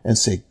heart and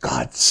say,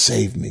 God,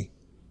 save me.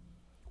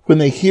 When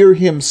they hear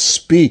him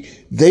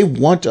speak, they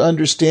want to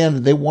understand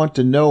and they want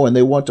to know and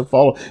they want to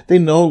follow. They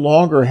no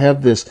longer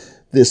have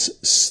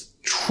this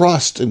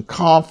trust and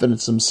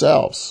confidence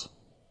themselves.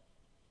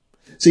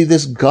 See,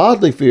 this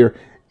godly fear,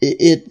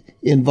 it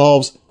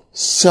involves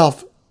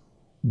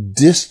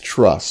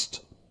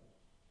self-distrust,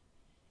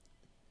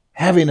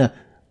 having a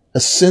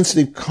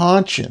sensitive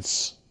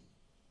conscience,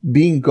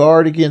 being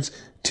guard against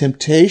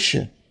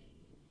temptation.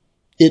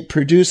 It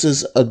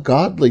produces a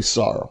godly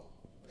sorrow.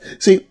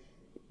 See,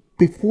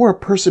 before a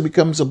person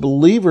becomes a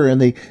believer and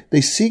they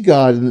see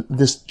God and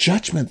this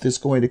judgment that's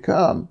going to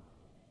come,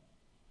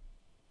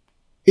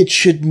 it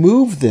should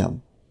move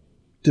them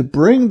to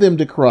bring them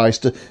to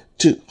Christ,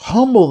 to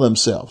humble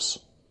themselves.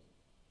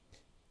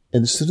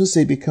 And as soon as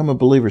they become a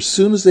believer, as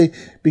soon as they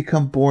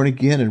become born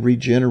again and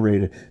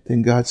regenerated,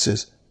 then God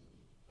says,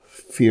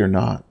 fear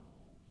not.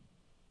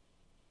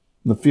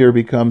 The fear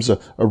becomes a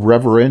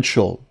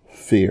reverential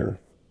fear.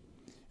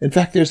 In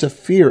fact, there's a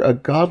fear, a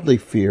godly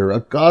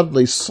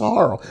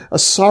sorrow, a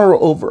sorrow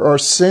over our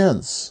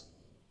sins.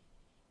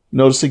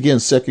 Notice again,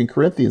 2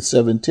 Corinthians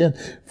 7:10,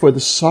 for the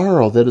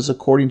sorrow that is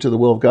according to the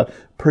will of God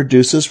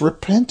produces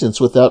repentance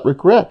without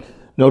regret.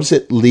 Notice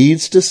it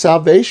leads to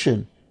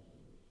salvation.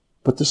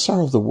 But the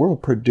sorrow of the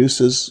world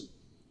produces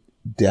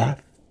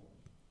death.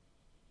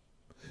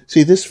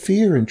 See, this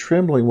fear and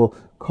trembling will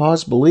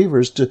cause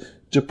believers to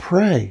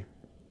pray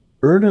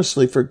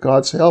earnestly for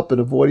God's help in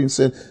avoiding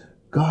sin.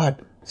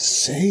 God,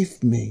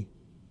 save me.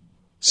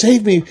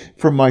 Save me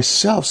from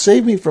myself.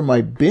 Save me from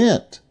my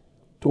bent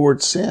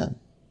towards sin.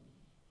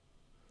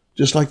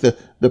 Just like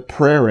the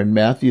prayer in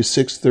Matthew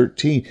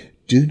 6:13,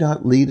 do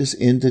not lead us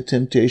into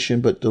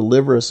temptation, but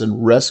deliver us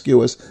and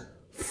rescue us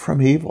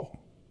from evil.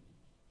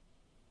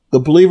 The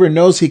believer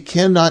knows he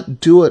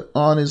cannot do it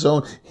on his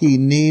own. He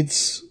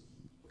needs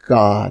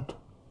God.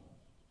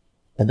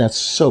 And that's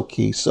so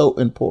key, so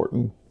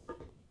important.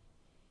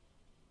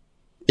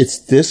 It's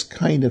this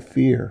kind of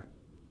fear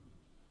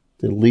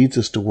that leads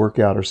us to work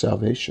out our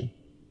salvation.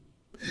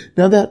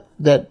 Now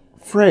that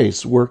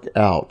phrase, work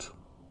out,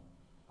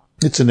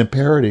 it's an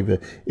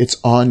imperative. It's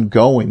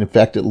ongoing. In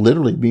fact, it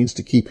literally means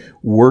to keep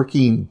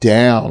working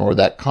down, or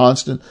that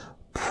constant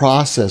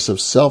process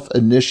of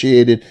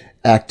self-initiated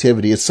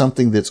activity. It's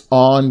something that's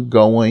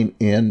ongoing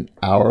in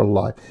our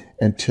life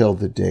until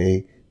the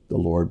day the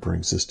Lord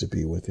brings us to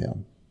be with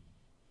Him.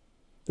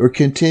 We're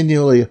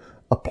continually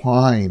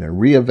applying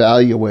and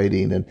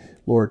reevaluating, and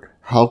Lord,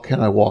 how can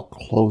I walk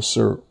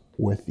closer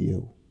with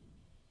You?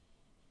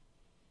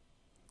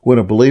 When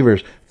a believer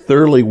is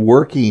thoroughly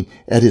working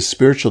at his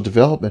spiritual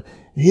development,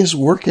 he is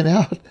working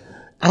out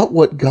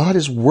what God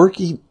is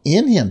working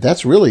in him.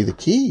 That's really the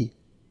key.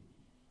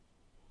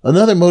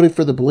 Another motive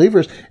for the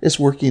believers is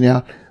working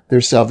out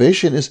their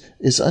salvation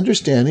is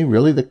understanding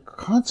really the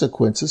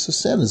consequences of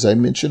sin. As I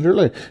mentioned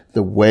earlier,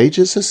 the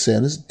wages of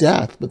sin is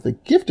death, but the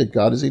gift of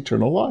God is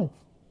eternal life.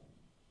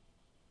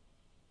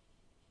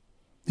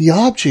 The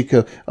object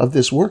of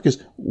this work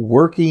is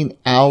working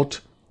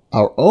out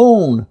our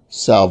own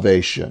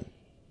salvation.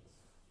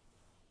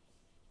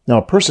 Now,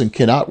 a person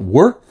cannot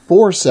work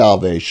for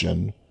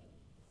salvation,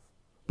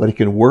 but he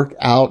can work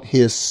out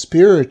his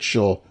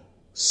spiritual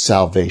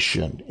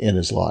salvation in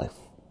his life.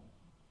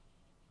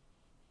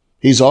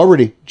 He's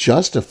already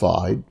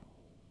justified,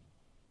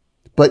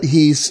 but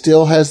he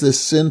still has this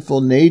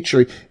sinful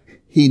nature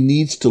he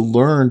needs to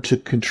learn to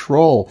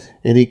control,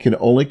 and he can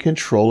only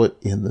control it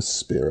in the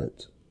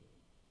Spirit.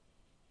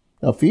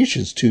 Now,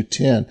 Ephesians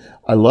 2:10,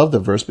 I love the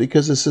verse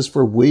because it says,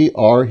 for we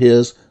are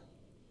His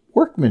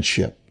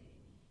workmanship,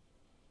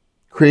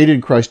 created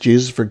in Christ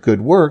Jesus for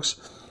good works,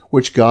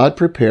 which God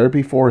prepared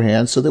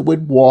beforehand so that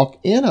we'd walk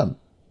in them.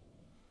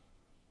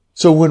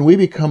 So when we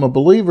become a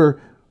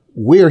believer,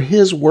 we're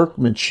His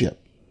workmanship.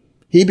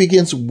 He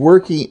begins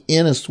working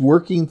in us,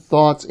 working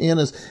thoughts in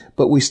us,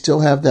 but we still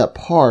have that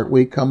part.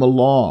 We come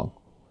along.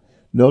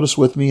 Notice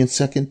with me in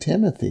 2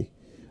 Timothy,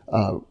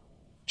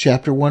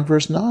 chapter 1,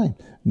 verse 9.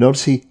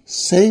 Notice He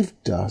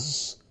saved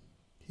us.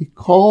 He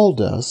called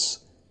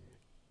us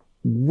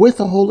with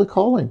a holy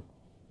calling,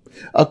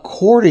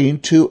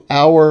 according to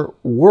our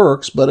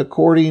works, but not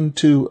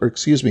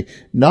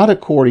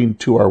according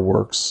to our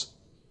works,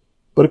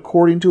 but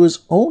according to His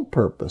own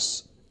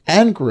purpose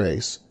and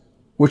grace,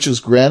 which is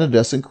granted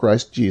us in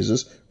Christ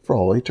Jesus for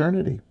all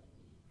eternity.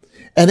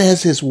 And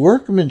as His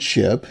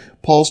workmanship,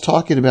 Paul's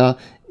talking about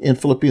in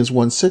Philippians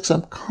 1:6,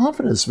 I'm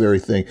confident in this very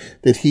thing,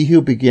 that He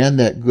who began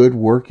that good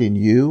work in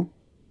you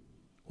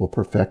will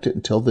perfect it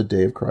until the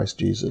day of Christ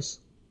Jesus.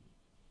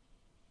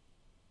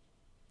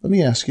 Let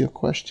me ask you a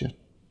question.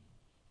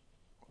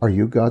 Are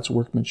you God's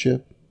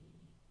workmanship?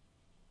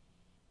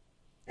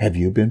 Have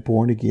you been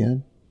born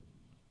again?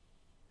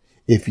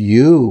 If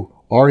you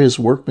are His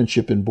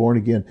workmanship and born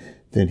again,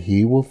 then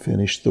He will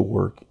finish the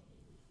work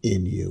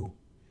in you.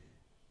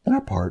 And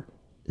our part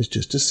is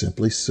just to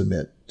simply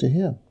submit to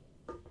Him.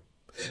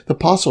 The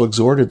apostle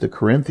exhorted the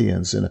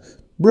Corinthians in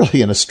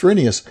a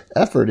strenuous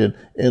effort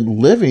in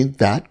living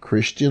that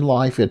Christian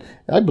life. And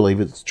I believe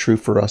it's true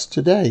for us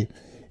today.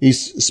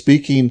 He's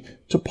speaking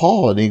to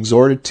Paul, and he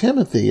exhorted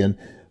Timothy, and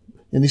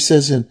he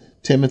says in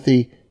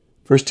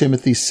 1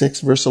 Timothy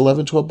 6, verse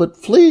 11, 12, but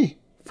flee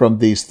from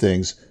these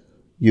things,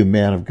 you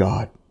man of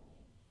God.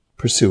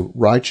 Pursue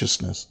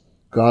righteousness,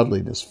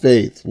 godliness,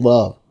 faith,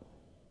 love,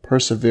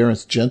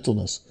 perseverance,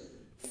 gentleness.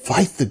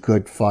 Fight the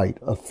good fight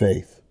of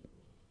faith.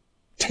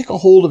 Take a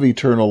hold of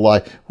eternal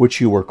life, which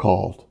you were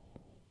called.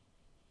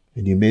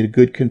 And you made a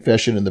good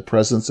confession in the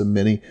presence of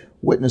many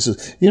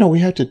witnesses. We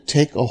have to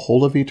take a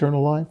hold of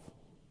eternal life.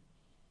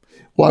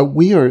 While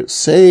we are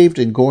saved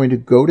and going to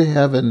go to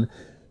heaven,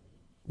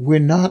 we're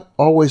not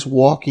always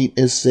walking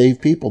as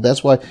saved people.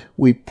 That's why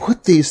we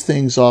put these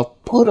things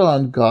off, put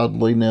on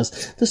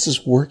godliness. This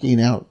is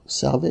working out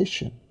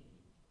salvation.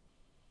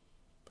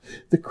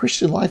 The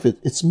Christian life,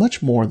 it's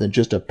much more than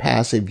just a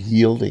passive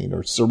yielding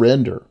or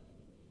surrender,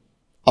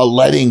 a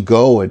letting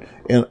go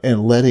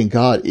and letting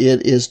God.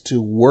 It is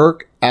to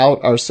work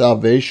out our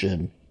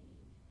salvation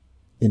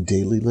in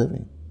daily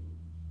living.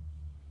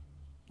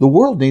 The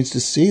world needs to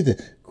see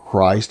that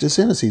Christ is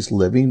in us. He's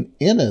living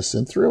in us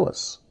and through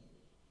us.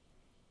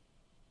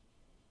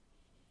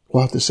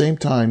 While at the same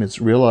time, it's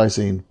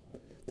realizing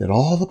that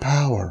all the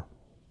power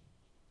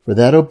for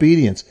that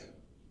obedience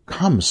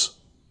comes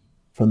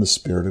from the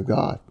Spirit of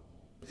God.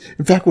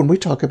 In fact, when we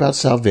talk about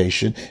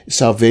salvation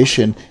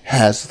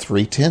has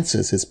three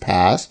tenses. It's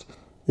past,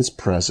 it's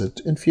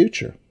present, and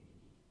future.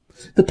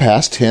 The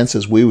past tense,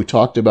 as we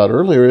talked about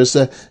earlier, is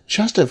the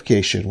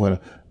justification, when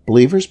a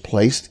believer is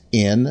placed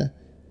in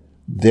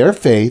their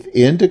faith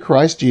into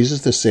Christ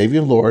Jesus, the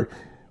Savior and Lord,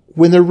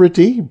 when they're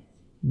redeemed.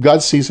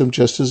 God sees them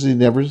just as He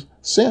never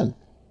sinned.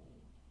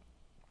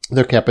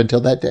 They're kept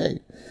until that day.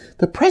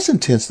 The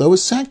present tense, though,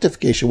 is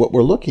sanctification, what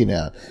we're looking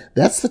at.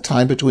 That's the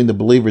time between the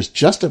believer's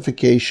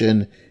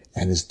justification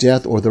and his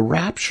death, or the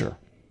rapture.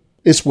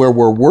 It's where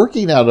we're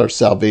working out our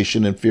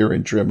salvation in fear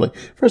and trembling,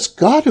 for it's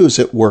God who's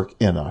at work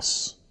in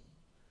us.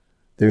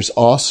 There's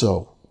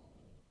also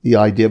the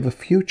idea of a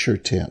future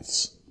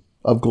tense,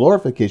 of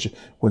glorification,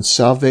 when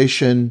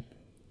salvation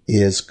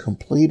is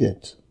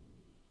completed.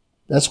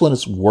 That's when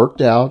it's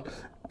worked out.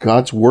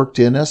 God's worked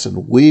in us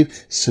and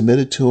we've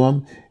submitted to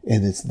Him,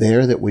 and it's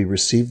there that we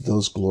receive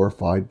those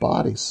glorified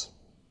bodies.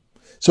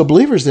 So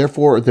believers,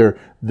 therefore,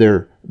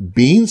 they're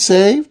being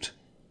saved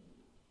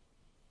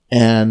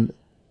and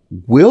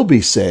will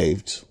be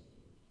saved,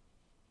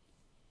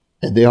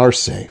 and they are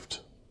saved.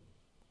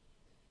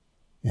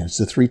 And it's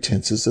the three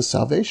tenses of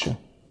salvation.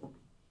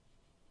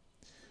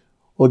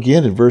 Well,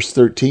 again, in verse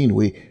 13,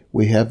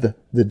 we have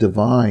the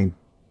divine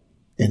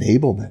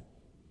enablement.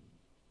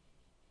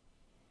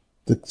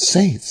 The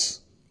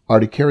saints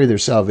are to carry their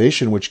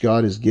salvation, which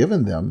God has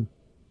given them,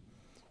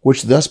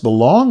 which thus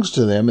belongs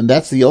to them, and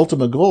that's the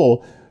ultimate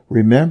goal,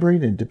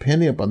 remembering and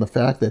depending upon the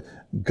fact that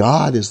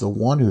God is the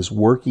one who's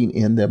working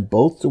in them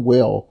both to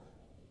will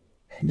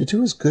and to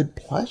do His good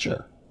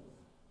pleasure.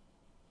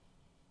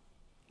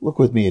 Look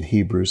with me at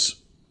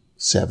Hebrews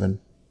 7,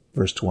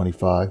 verse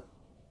 25.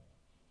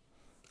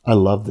 I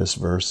love this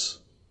verse.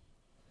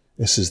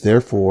 It says,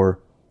 therefore,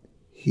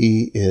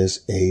 He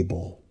is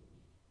able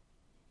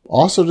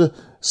also to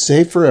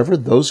save forever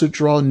those who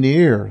draw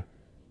near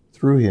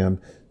through Him,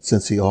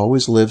 since He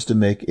always lives to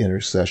make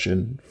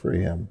intercession for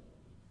him.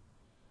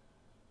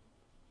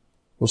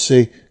 We'll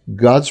see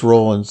God's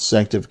role in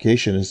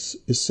sanctification is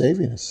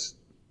saving us.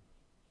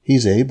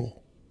 He's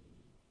able.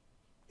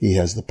 He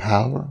has the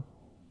power.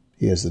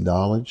 He has the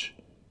knowledge.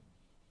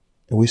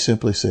 And we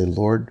simply say,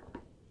 Lord,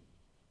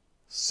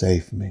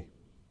 save me.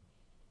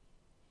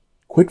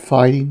 Quit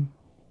fighting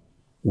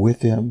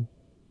with Him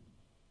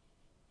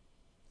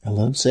and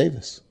let Him save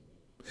us.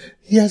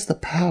 He has the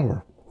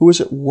power. Who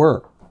is at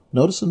work?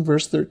 Notice in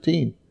verse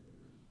 13,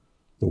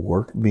 the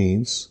work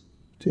means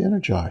to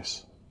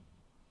energize.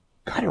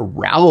 God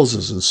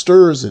arouses and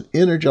stirs and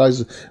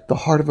energizes the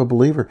heart of a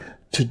believer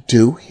to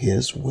do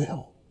His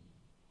will.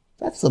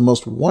 That's the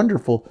most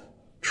wonderful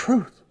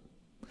truth.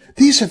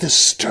 These are the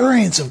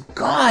stirrings of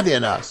God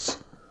in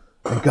us.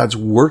 And God's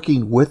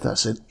working with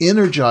us and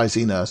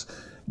energizing us,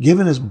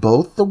 giving us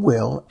both the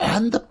will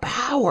and the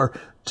power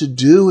to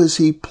do as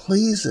He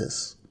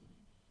pleases.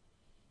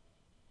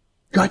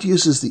 God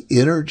uses the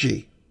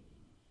energy,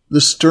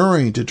 the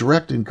stirring to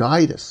direct and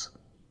guide us,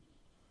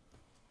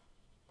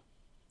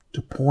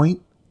 to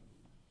point,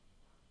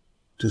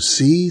 to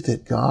see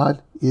that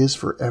God is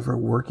forever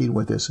working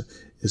with us,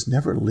 is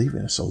never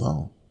leaving us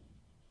alone.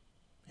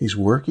 He's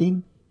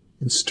working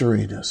and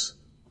stirring us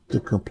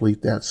to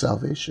complete that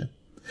salvation.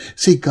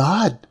 See,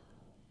 God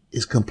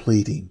is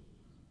completing.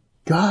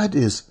 God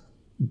is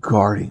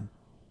guarding.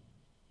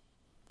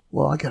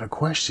 Well, I got a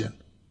question.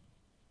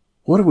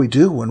 What do we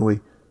do when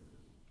we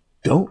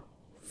don't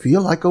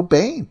feel like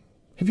obeying?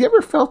 Have you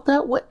ever felt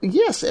that way?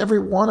 Yes, every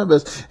one of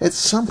us at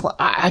some point.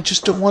 I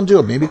just don't want to do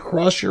it. Maybe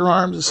cross your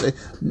arms and say,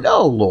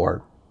 no,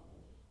 Lord.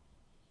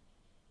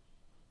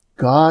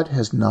 God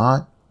has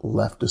not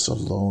left us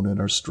alone in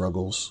our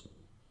struggles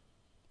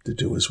to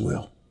do His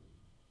will.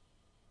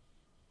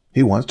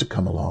 He wants to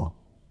come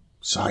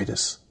alongside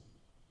us,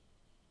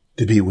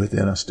 to be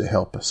within us, to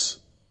help us.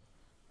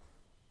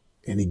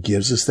 And He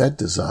gives us that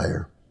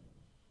desire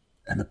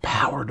and the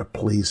power to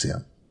please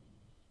Him.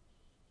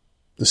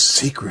 The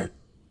secret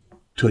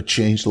to a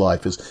changed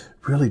life is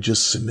really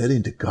just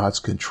submitting to God's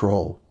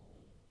control,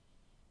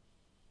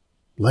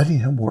 letting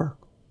Him work.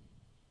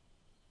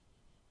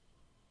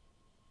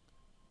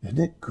 Isn't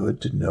it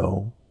good to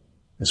know,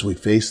 as we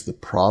face the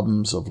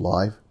problems of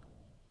life,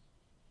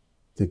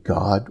 that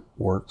God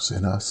works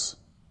in us,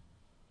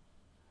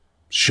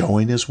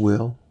 showing His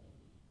will,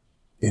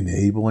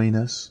 enabling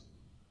us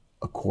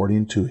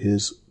according to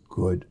His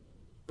good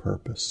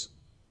purpose.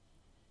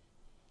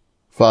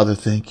 Father,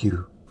 thank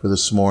You for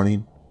this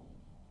morning.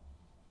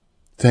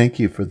 Thank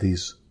You for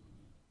these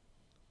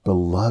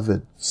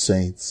beloved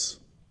saints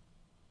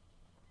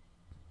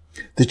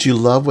that You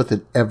love with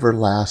an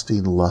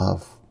everlasting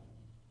love,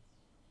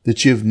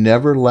 that You've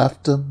never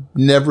left them,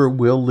 never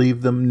will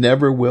leave them,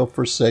 never will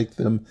forsake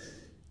them.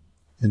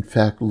 In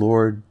fact,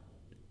 Lord,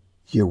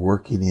 You're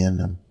working in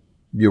them.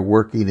 You're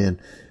working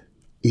in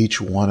each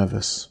one of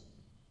us.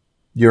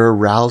 You're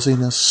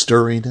arousing us,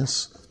 stirring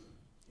us,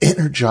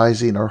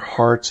 energizing our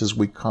hearts as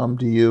we come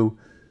to You,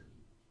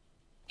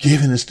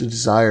 giving us the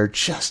desire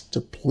just to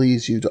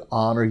please You, to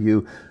honor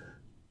You,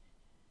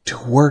 to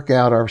work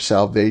out our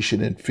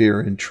salvation in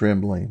fear and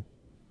trembling.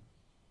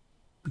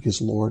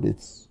 Because, Lord,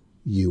 it's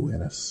You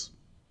in us.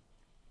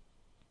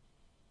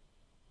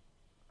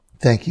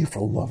 Thank You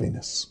for loving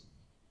us.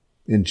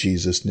 In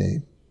Jesus'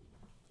 name,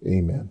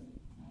 amen.